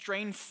commit to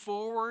strain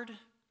forward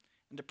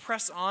and to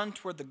press on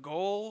toward the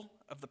goal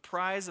of the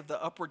prize of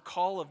the upward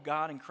call of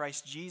God in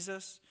Christ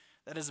Jesus,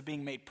 that is,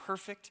 being made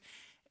perfect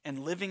and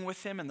living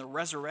with him in the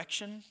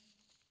resurrection.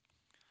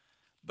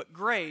 But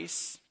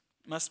grace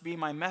must be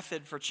my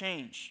method for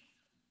change.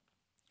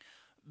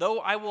 Though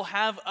I will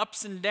have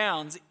ups and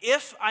downs,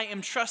 if I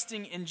am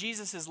trusting in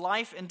Jesus'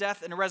 life and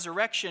death and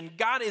resurrection,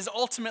 God is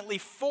ultimately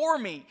for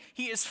me.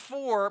 He is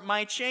for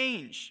my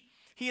change.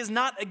 He is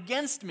not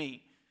against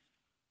me,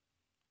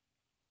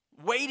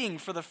 waiting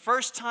for the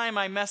first time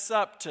I mess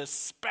up to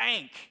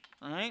spank,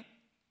 right?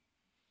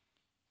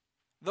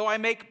 Though I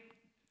make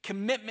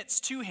commitments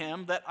to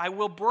him that I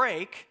will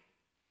break,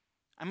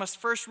 I must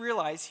first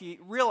realize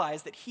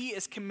that he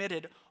is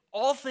committed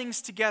all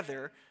things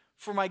together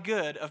for my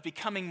good of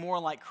becoming more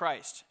like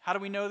Christ. How do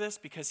we know this?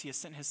 Because he has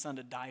sent his son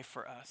to die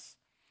for us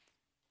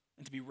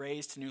and to be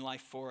raised to new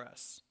life for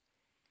us.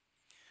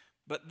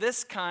 But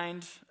this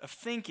kind of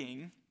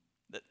thinking,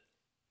 that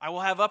I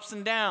will have ups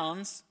and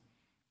downs,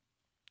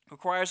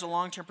 requires a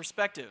long-term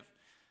perspective.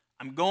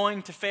 I'm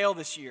going to fail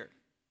this year,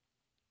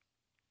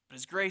 but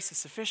his grace is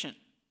sufficient.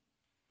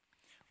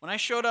 When I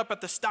showed up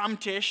at the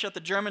Stammtisch at the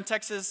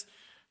German-Texas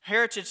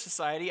Heritage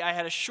Society, I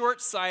had a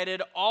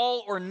short-sighted,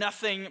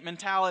 all-or-nothing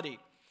mentality.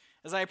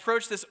 As I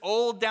approached this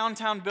old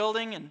downtown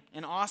building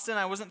in Austin,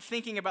 I wasn't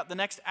thinking about the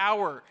next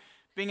hour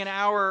being an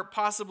hour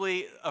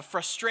possibly of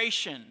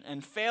frustration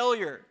and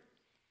failure.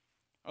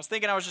 I was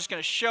thinking I was just going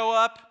to show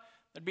up.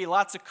 There'd be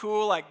lots of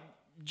cool, like,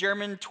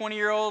 German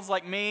 20-year-olds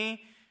like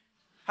me.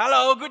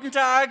 Hello, guten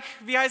Tag,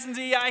 wie heißen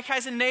Sie? Ich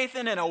heiße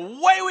Nathan, and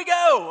away we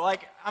go.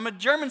 Like, I'm a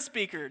German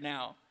speaker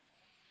now.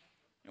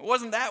 It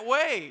wasn't that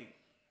way.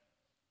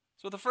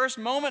 So the first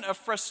moment of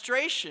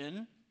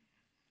frustration,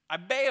 I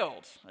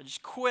bailed. I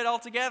just quit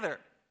altogether.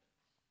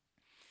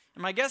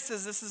 And my guess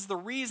is this is the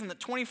reason that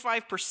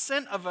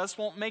 25% of us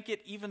won't make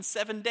it even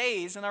 7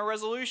 days in our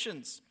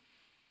resolutions.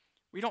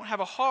 We don't have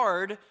a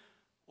hard,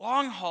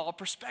 long-haul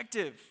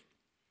perspective.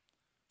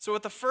 So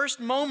at the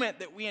first moment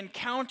that we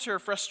encounter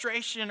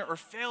frustration or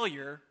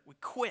failure, we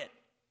quit.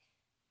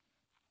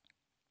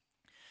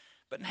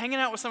 But in hanging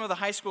out with some of the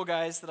high school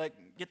guys that I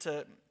get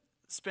to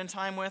spend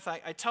time with,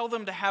 I tell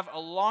them to have a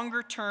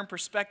longer-term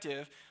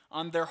perspective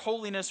on their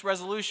holiness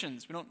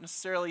resolutions. We don't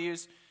necessarily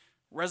use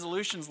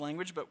resolutions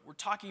language, but we're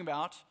talking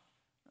about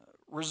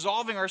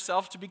resolving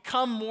ourselves to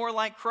become more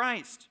like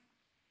Christ.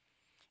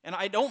 And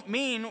I don't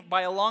mean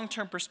by a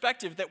long-term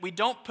perspective that we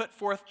don't put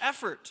forth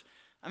effort.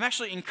 I'm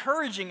actually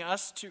encouraging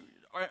us to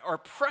are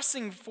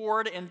pressing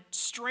forward and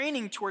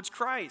straining towards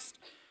Christ.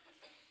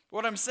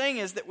 What I'm saying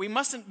is that we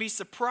mustn't be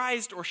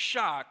surprised or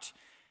shocked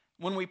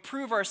when we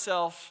prove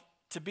ourselves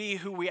to be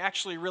who we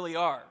actually really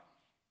are,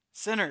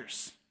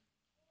 sinners.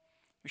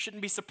 We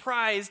shouldn't be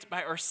surprised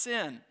by our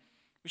sin.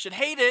 We should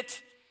hate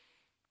it.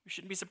 We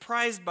shouldn't be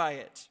surprised by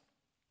it.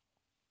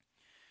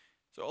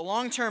 So a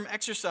long-term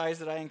exercise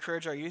that I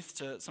encourage our youth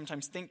to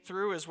sometimes think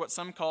through is what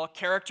some call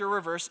character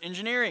reverse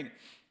engineering.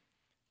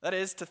 That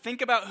is, to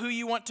think about who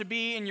you want to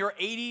be in your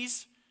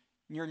 80s,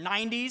 in your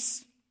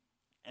 90s,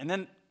 and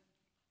then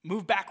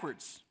move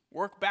backwards,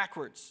 work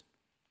backwards.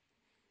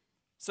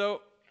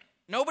 So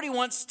nobody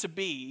wants to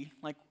be,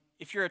 like,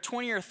 if you're a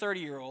 20 or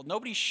 30-year-old,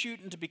 nobody's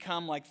shooting to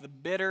become like the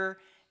bitter,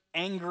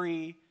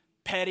 angry,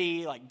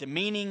 petty, like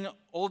demeaning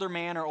older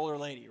man or older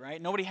lady, right?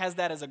 Nobody has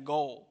that as a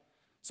goal.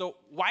 So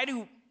why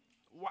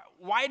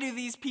do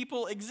these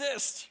people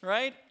exist,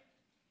 right?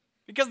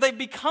 Because they've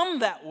become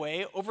that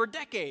way over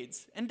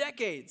decades and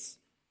decades.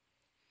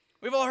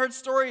 We've all heard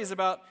stories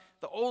about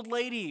the old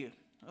lady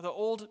or the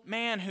old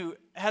man who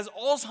has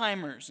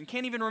Alzheimer's and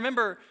can't even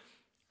remember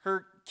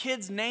her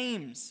kids'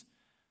 names,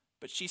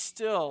 but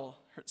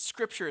her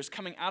scripture is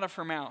coming out of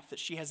her mouth that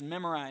she has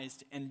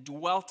memorized and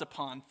dwelt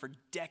upon for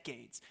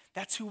decades.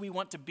 That's who we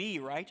want to be,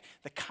 right?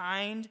 The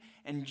kind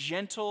and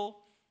gentle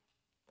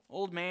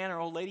old man or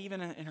old lady,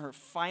 even in her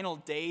final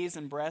days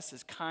and breaths,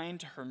 is kind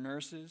to her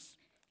nurses,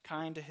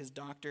 kind to his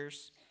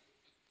doctors.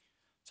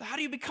 So how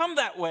do you become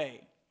that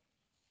way?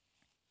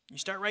 You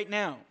start right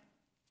now.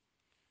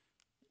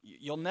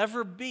 You'll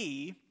never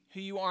be who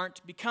you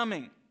aren't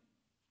becoming.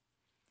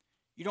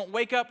 You don't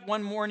wake up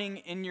one morning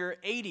in your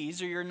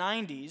 80s or your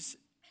 90s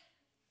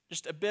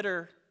just a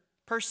bitter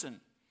person.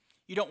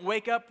 You don't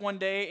wake up one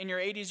day in your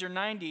 80s or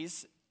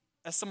 90s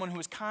as someone who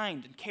is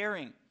kind and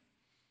caring.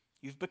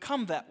 You've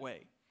become that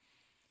way.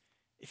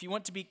 If you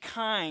want to be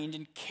kind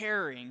and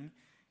caring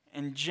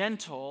and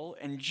gentle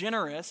and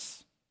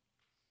generous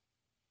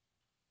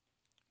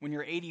when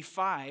you're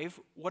 85,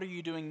 what are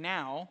you doing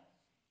now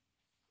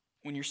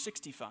when you're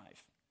 65?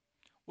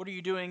 What are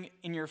you doing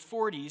in your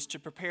 40s to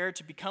prepare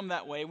to become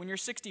that way when you're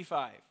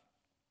 65?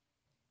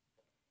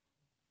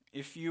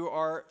 If you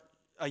are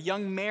a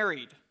young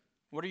married,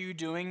 what are you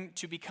doing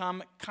to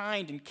become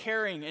kind and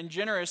caring and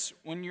generous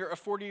when you're a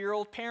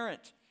 40-year-old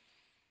parent?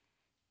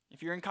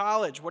 If you're in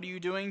college, what are you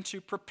doing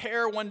to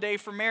prepare one day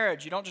for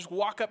marriage? You don't just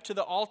walk up to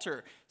the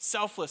altar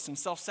selfless and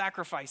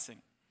self-sacrificing.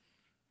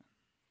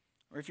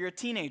 Or if you're a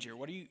teenager,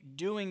 what are you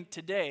doing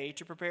today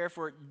to prepare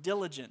for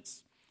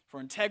diligence, for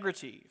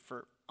integrity,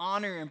 for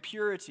honor and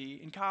purity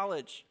in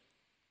college?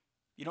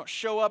 You don't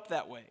show up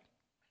that way.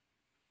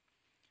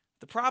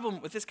 The problem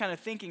with this kind of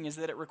thinking is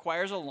that it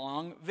requires a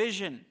long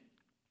vision.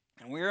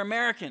 And we're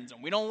Americans,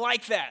 and we don't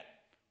like that.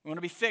 We want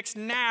to be fixed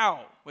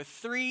now with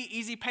 3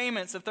 easy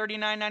payments of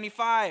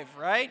 $39.95,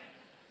 right?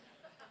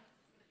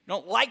 We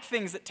don't like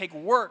things that take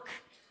work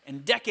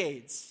and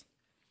decades.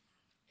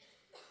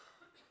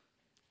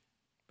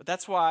 But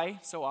that's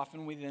why so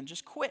often we then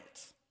just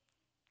quit.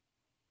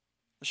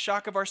 The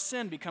shock of our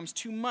sin becomes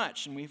too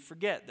much, and we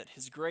forget that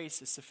His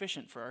grace is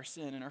sufficient for our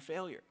sin and our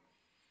failure.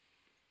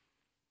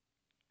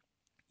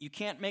 you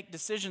can't make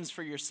decisions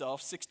for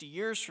yourself 60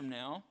 years from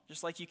now,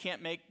 just like you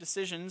can't make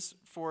decisions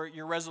for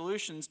your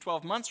resolutions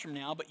 12 months from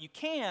now, but you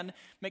can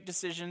make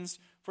decisions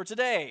for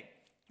today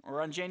or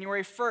on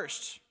January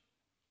 1st.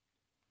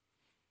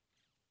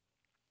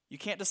 You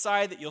can't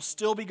decide that you'll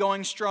still be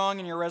going strong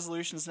in your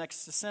resolutions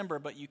next December,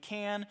 but you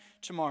can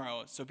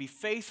tomorrow. So be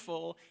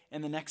faithful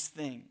in the next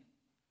thing.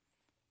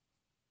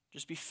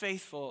 Just be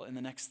faithful in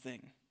the next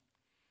thing.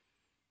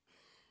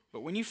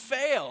 But when you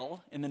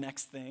fail in the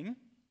next thing,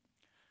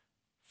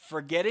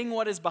 forgetting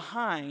what is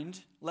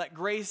behind, let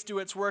grace do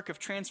its work of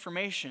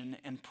transformation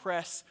and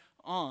press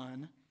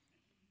on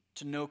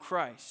to know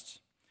Christ.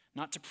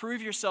 Not to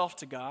prove yourself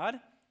to God,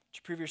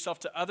 to prove yourself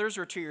to others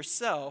or to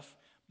yourself,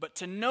 but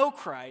to know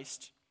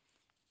Christ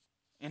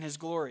and his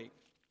glory.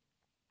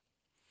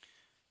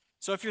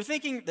 So if you're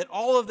thinking that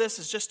all of this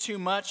is just too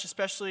much,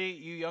 especially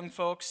you young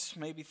folks,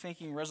 maybe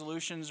thinking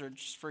resolutions are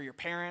just for your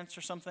parents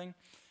or something,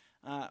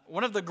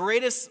 one of the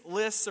greatest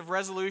lists of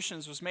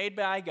resolutions was made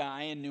by a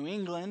guy in New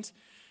England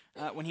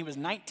when he was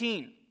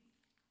 19.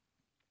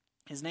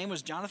 His name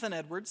was Jonathan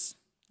Edwards,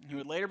 and he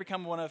would later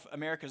become one of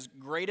America's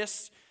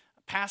greatest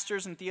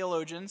pastors and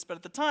theologians, but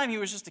at the time he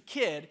was just a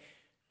kid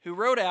who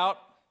wrote out,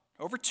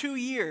 over 2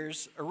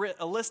 years,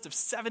 a list of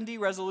 70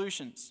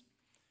 resolutions.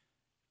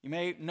 You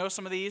may know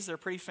some of these, they're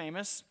pretty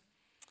famous.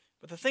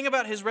 But the thing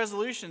about his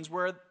resolutions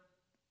were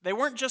they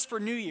weren't just for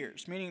New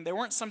Year's, meaning they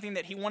weren't something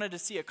that he wanted to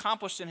see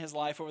accomplished in his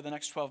life over the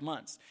next 12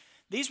 months.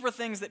 These were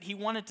things that he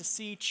wanted to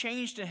see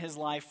changed in his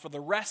life for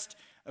the rest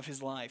of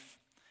his life.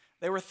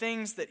 They were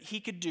things that he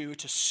could do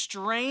to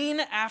strain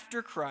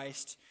after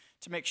Christ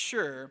to make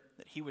sure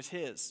that he was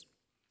his.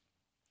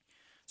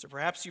 So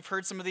perhaps you've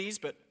heard some of these,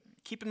 but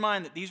keep in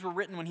mind that these were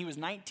written when he was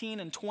 19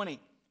 and 20.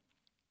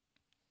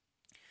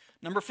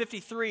 Number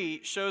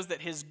 53 shows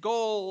that his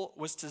goal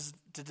was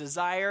to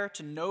desire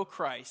to know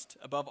Christ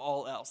above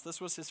all else.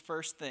 This was his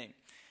first thing.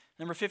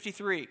 Number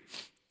 53,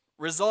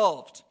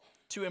 resolved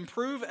to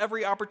improve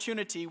every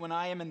opportunity when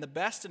I am in the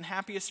best and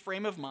happiest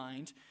frame of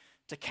mind,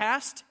 to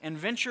cast and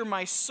venture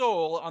my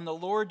soul on the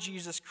Lord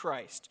Jesus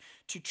Christ,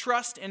 to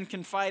trust and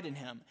confide in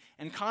him,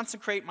 and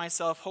consecrate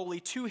myself wholly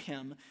to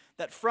him,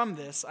 that from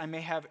this I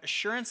may have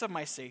assurance of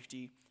my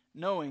safety,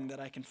 knowing that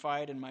I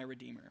confide in my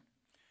Redeemer.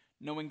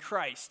 Knowing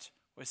Christ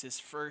was his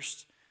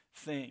first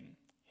thing,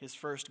 his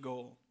first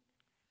goal.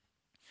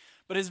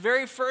 But his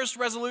very first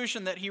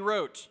resolution that he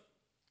wrote,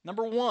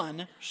 number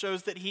 1,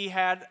 shows that he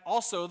had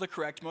also the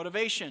correct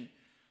motivation.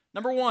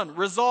 Number 1,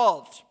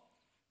 resolved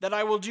that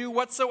I will do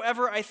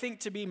whatsoever I think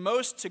to be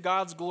most to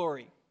God's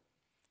glory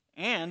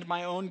and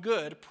my own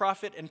good,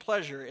 profit, and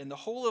pleasure in the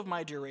whole of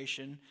my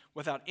duration,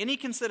 without any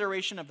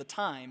consideration of the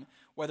time,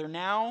 whether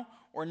now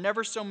or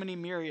never so many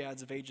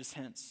myriads of ages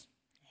hence.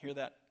 Hear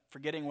that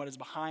forgetting what is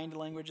behind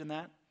language in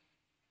that?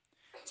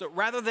 So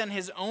rather than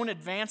his own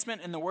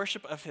advancement in the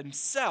worship of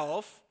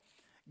himself,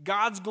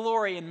 God's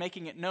glory in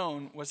making it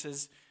known was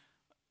his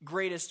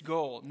greatest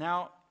goal.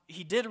 Now,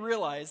 he did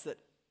realize that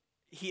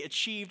he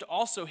achieved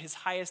also his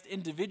highest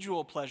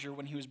individual pleasure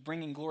when he was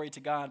bringing glory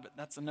to God, but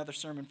that's another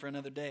sermon for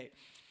another day.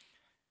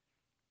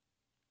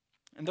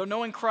 And though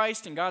knowing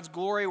Christ and God's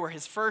glory were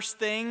his first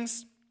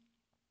things,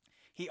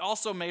 he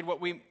also made what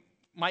we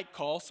might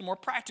call some more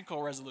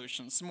practical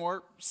resolutions, some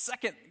more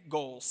second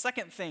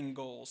thing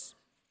goals.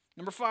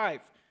 Number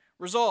 5,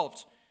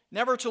 resolved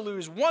never to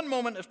lose one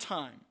moment of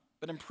time,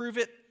 but improve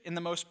it in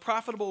the most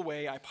profitable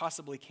way I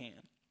possibly can.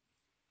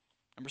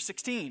 Number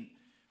 16,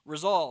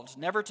 resolved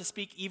never to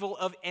speak evil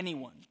of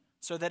anyone,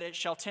 so that it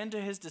shall tend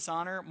to his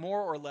dishonor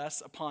more or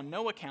less upon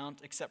no account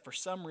except for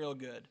some real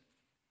good.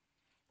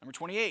 Number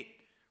 28,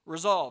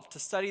 resolved to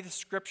study the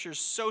scriptures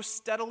so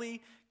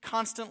steadily,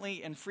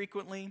 constantly, and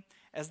frequently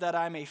as that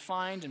I may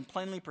find and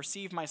plainly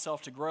perceive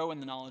myself to grow in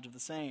the knowledge of the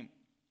same.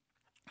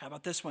 How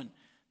about this one?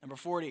 Number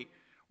 40,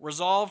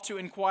 resolved to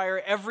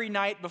inquire every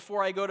night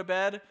before I go to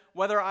bed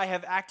whether I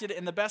have acted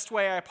in the best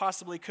way I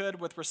possibly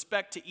could with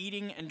respect to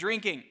eating and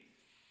drinking.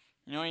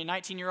 You know, any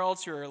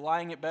 19-year-olds who are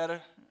lying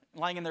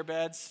in their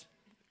beds,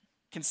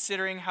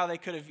 considering how they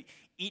could have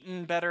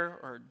eaten better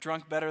or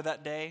drunk better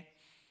that day.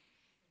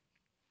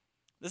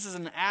 This is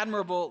an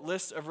admirable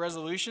list of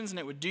resolutions, and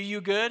it would do you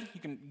good. You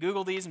can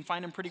Google these and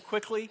find them pretty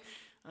quickly.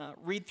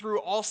 Read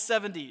through all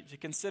 70 to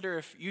consider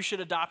if you should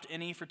adopt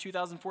any for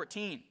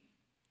 2014.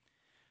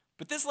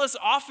 But this list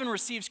often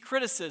receives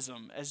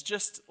criticism as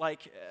just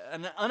like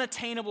an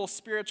unattainable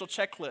spiritual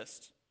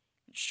checklist.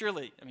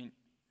 Surely, I mean,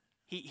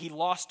 he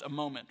lost a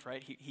moment,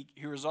 right?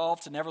 He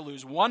resolved to never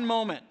lose one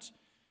moment.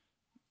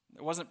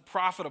 It wasn't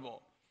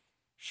profitable.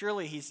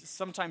 Surely he's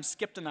sometimes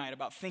skipped a night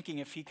about thinking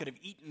if he could have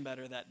eaten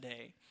better that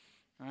day,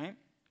 right?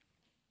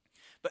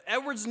 But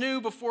Edwards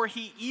knew before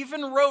he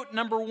even wrote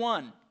number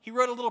 1, he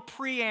wrote a little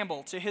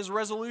preamble to his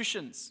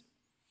resolutions.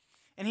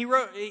 And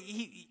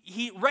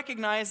he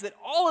recognized that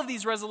all of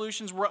these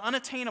resolutions were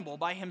unattainable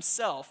by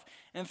himself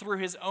and through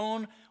his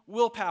own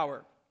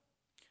willpower.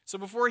 So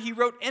before he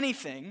wrote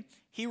anything,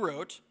 he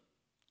wrote,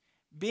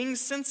 being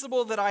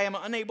sensible that I am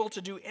unable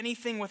to do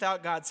anything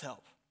without God's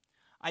help,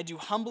 I do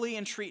humbly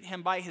entreat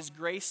him by his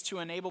grace to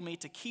enable me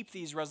to keep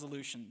these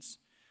resolutions,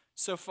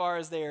 so far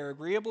as they are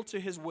agreeable to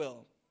his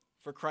will,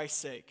 for Christ's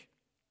sake.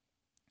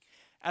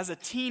 As a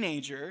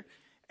teenager,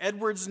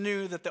 Edwards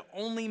knew that the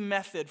only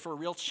method for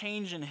real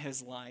change in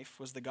his life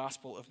was the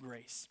gospel of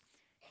grace.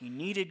 He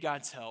needed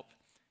God's help,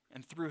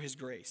 and through his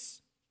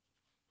grace.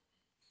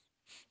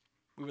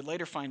 We would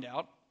later find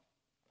out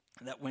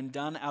that when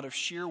done out of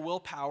sheer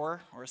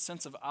willpower or a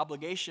sense of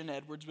obligation,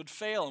 Edwards would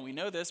fail. And we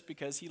know this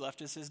because he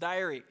left us his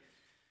diary.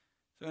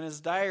 So in his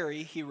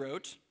diary, he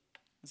wrote,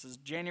 this is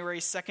January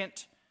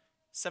 2nd,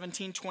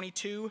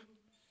 1722,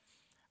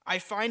 I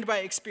find by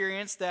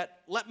experience that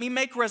let me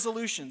make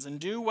resolutions and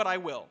do what I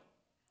will.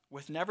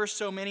 With never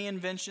so many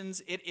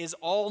inventions, it is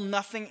all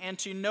nothing and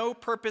to no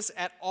purpose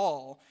at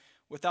all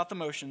without the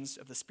motions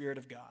of the Spirit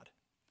of God.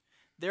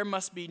 There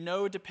must be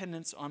no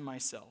dependence on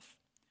myself.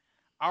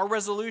 Our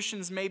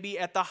resolutions may be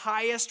at the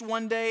highest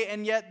one day,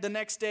 and yet the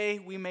next day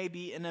we may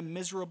be in a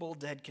miserable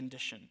dead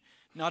condition,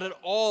 not at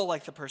all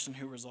like the person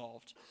who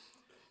resolved.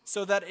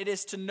 So that it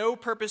is to no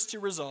purpose to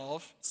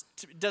resolve,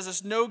 it does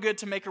us no good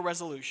to make a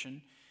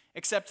resolution,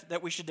 except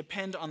that we should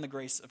depend on the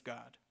grace of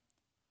God.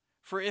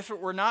 For if it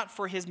were not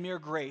for his mere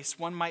grace,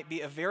 one might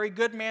be a very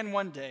good man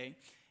one day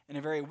and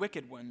a very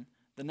wicked one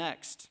the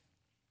next.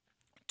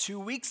 2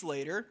 weeks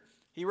later,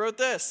 he wrote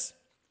this,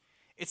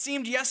 it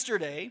seemed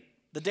yesterday,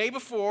 the day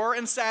before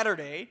and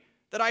Saturday,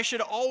 that I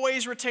should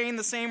always retain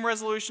the same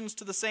resolutions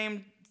to the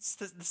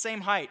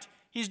same height.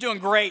 He's doing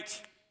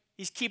great.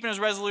 He's keeping his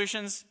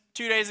resolutions.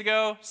 2 days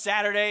ago,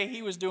 Saturday,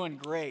 he was doing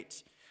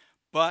great.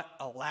 But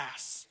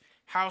alas,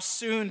 how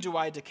soon do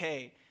I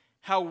decay?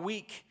 How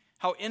weak,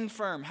 how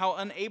infirm, how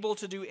unable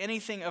to do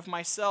anything of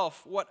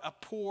myself. What a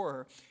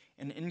poor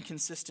and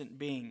inconsistent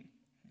being.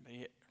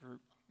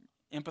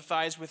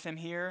 Empathize with him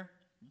here,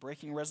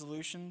 breaking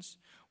resolutions.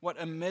 What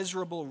a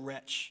miserable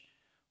wretch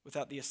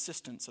without the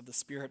assistance of the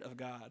Spirit of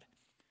God.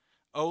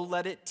 Oh,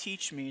 let it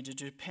teach me to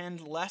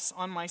depend less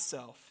on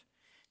myself,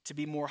 to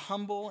be more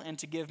humble, and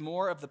to give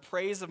more of the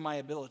praise of my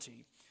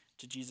ability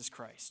to Jesus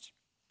Christ.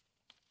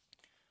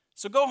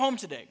 So go home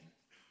today.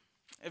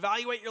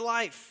 Evaluate your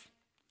life.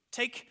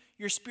 Take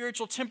your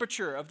spiritual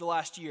temperature of the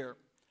last year.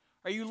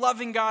 Are you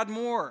loving God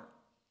more?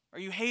 Are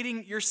you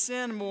hating your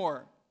sin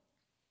more?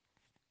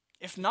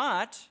 If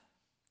not,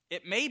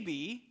 it may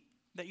be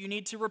that you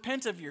need to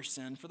repent of your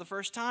sin for the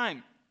first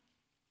time.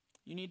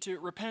 You need to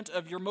repent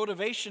of your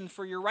motivation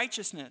for your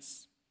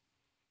righteousness.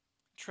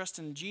 Trust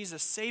in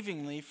Jesus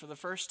savingly for the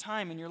first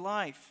time in your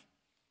life.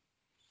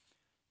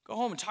 Go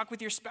home and talk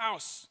with your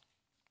spouse,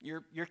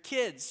 your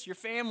kids, your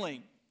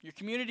family, your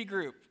community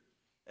group.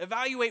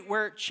 Evaluate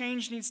where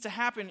change needs to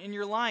happen in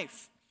your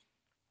life.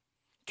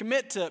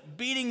 Commit to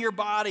beating your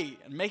body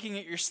and making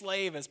it your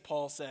slave, as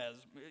Paul says.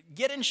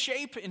 Get in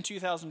shape in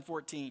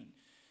 2014.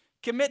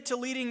 Commit to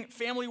leading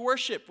family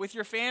worship with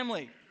your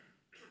family.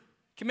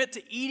 Commit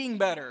to eating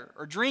better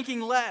or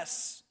drinking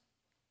less.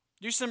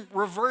 Do some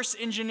reverse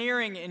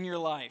engineering in your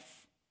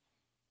life.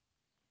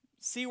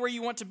 See where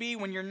you want to be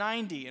when you're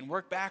 90 and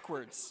work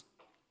backwards.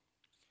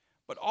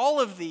 But all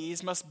of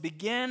these must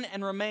begin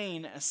and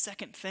remain as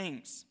second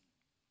things.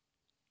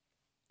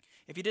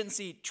 If you didn't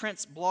see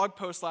Trent's blog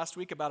post last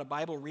week about a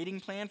Bible reading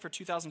plan for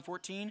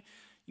 2014, you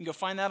can go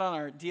find that on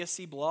our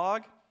DSC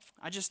blog.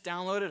 I just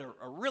downloaded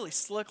a really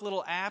slick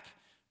little app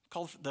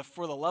called the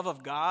For the Love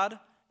of God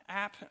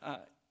app.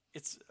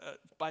 It's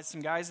by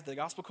some guys at the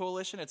Gospel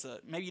Coalition.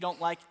 Maybe you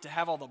don't like to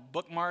have all the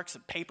bookmarks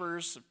and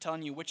papers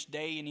telling you which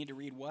day you need to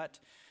read what.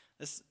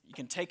 You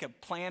can take a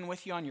plan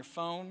with you on your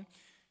phone.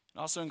 It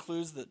also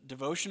includes the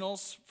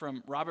devotionals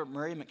from Robert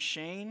Murray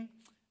McShane.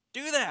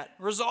 Do that.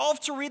 Resolve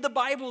to read the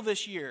Bible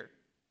this year.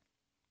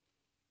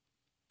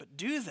 But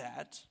do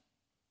that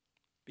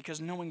because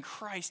knowing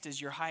Christ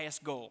is your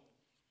highest goal.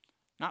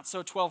 Not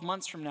so 12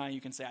 months from now you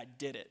can say, I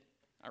did it.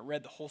 I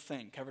read the whole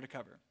thing cover to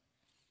cover.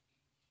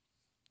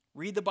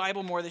 Read the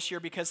Bible more this year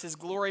because his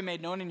glory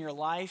made known in your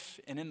life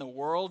and in the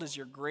world is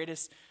your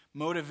greatest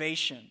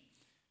motivation.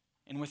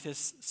 And with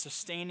his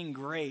sustaining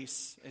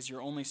grace as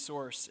your only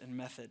source and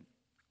method.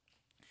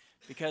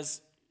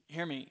 Because,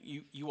 hear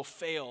me, you will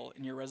fail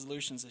in your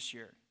resolutions this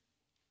year.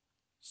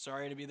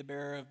 Sorry to be the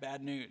bearer of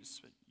bad news,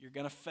 but you're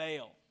going to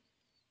fail.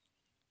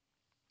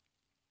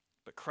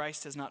 But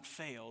Christ has not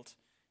failed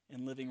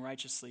in living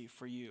righteously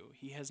for you.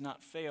 He has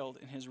not failed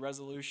in his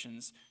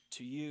resolutions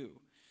to you.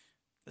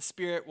 The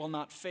Spirit will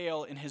not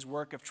fail in his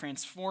work of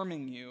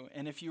transforming you.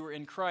 And if you are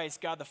in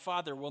Christ, God the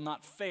Father will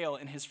not fail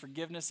in his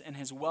forgiveness and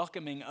his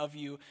welcoming of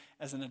you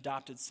as an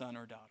adopted son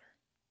or daughter.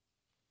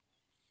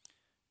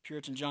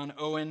 Puritan John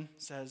Owen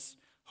says,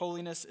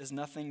 holiness is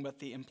nothing but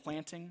the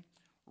implanting,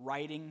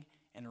 writing,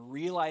 and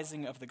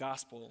realizing of the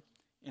gospel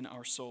in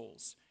our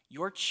souls.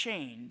 Your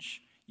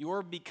change,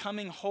 your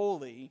becoming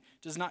holy,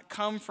 does not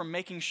come from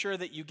making sure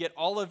that you get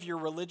all of your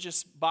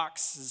religious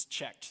boxes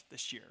checked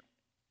this year.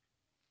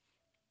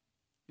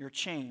 Your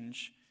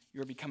change,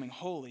 your becoming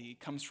holy,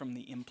 comes from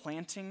the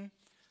implanting,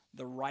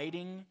 the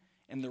writing,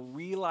 and the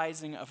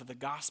realizing of the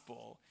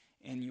gospel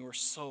in your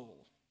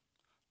soul.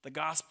 the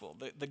gospel,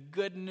 the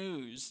good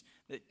news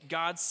that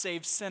God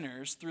saves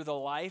sinners through the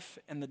life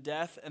and the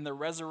death and the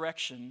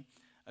resurrection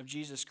of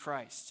Jesus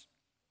Christ.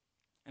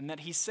 And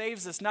that he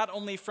saves us not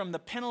only from the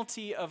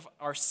penalty of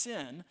our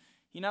sin,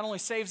 he not only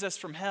saves us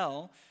from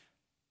hell,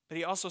 but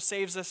he also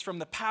saves us from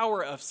the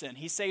power of sin.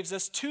 He saves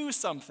us to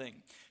something,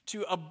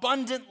 to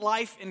abundant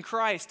life in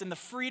Christ and the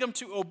freedom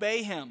to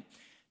obey him,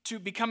 to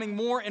becoming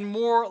more and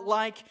more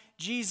like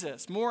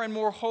Jesus, more and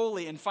more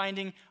holy, and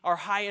finding our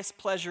highest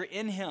pleasure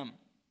in him.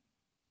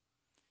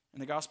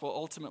 And the gospel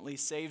ultimately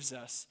saves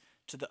us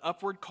to the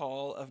upward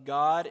call of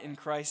God in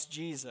Christ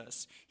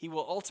Jesus. He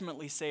will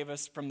ultimately save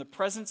us from the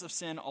presence of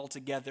sin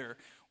altogether,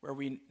 where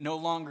we no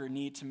longer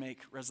need to make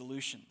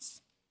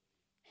resolutions.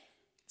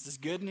 This is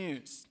good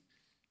news.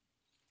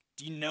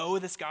 Do you know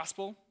this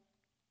gospel?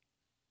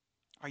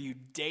 Are you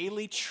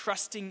daily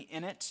trusting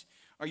in it?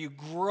 Are you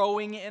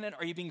growing in it?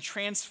 Are you being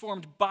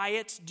transformed by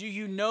it? Do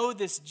you know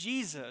this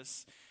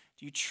Jesus?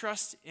 Do you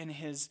trust in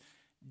his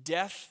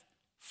death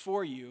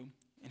for you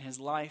and his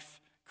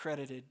life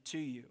credited to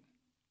you?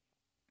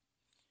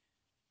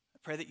 I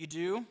pray that you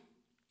do.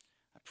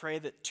 I pray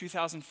that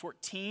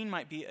 2014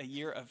 might be a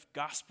year of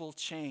gospel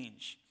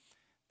change,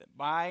 that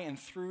by and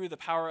through the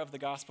power of the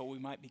gospel we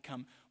might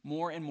become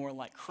more and more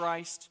like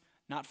Christ,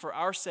 not for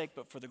our sake,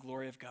 but for the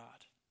glory of God.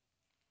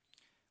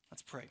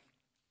 Let's pray.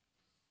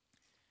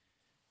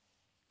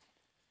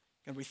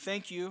 God, we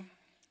thank you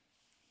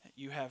that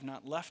you have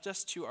not left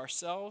us to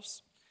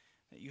ourselves,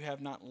 that you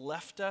have not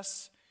left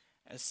us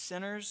as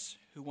sinners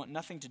who want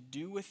nothing to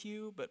do with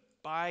you, but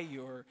by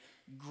your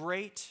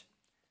great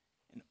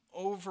and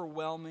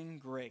overwhelming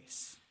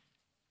grace,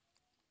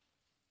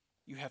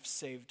 you have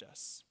saved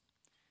us.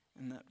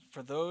 And that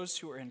for those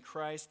who are in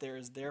Christ, there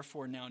is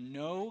therefore now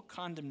no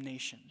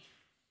condemnation.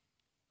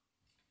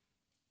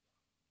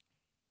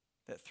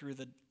 That through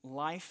the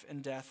life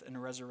and death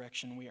and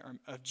resurrection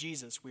of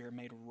Jesus, we are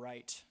made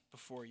right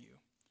before you.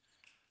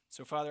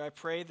 So, Father, I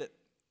pray that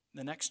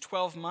the next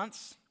 12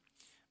 months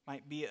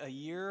might be a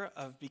year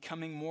of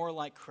becoming more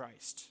like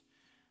Christ,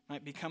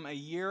 might become a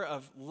year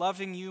of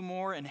loving you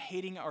more and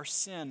hating our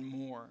sin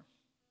more,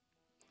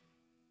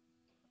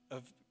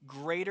 of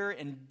greater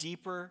and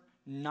deeper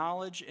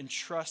knowledge and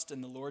trust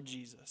in the Lord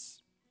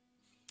Jesus.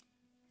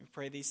 We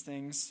pray these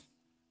things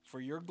for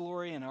your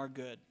glory and our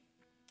good.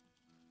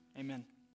 Amen.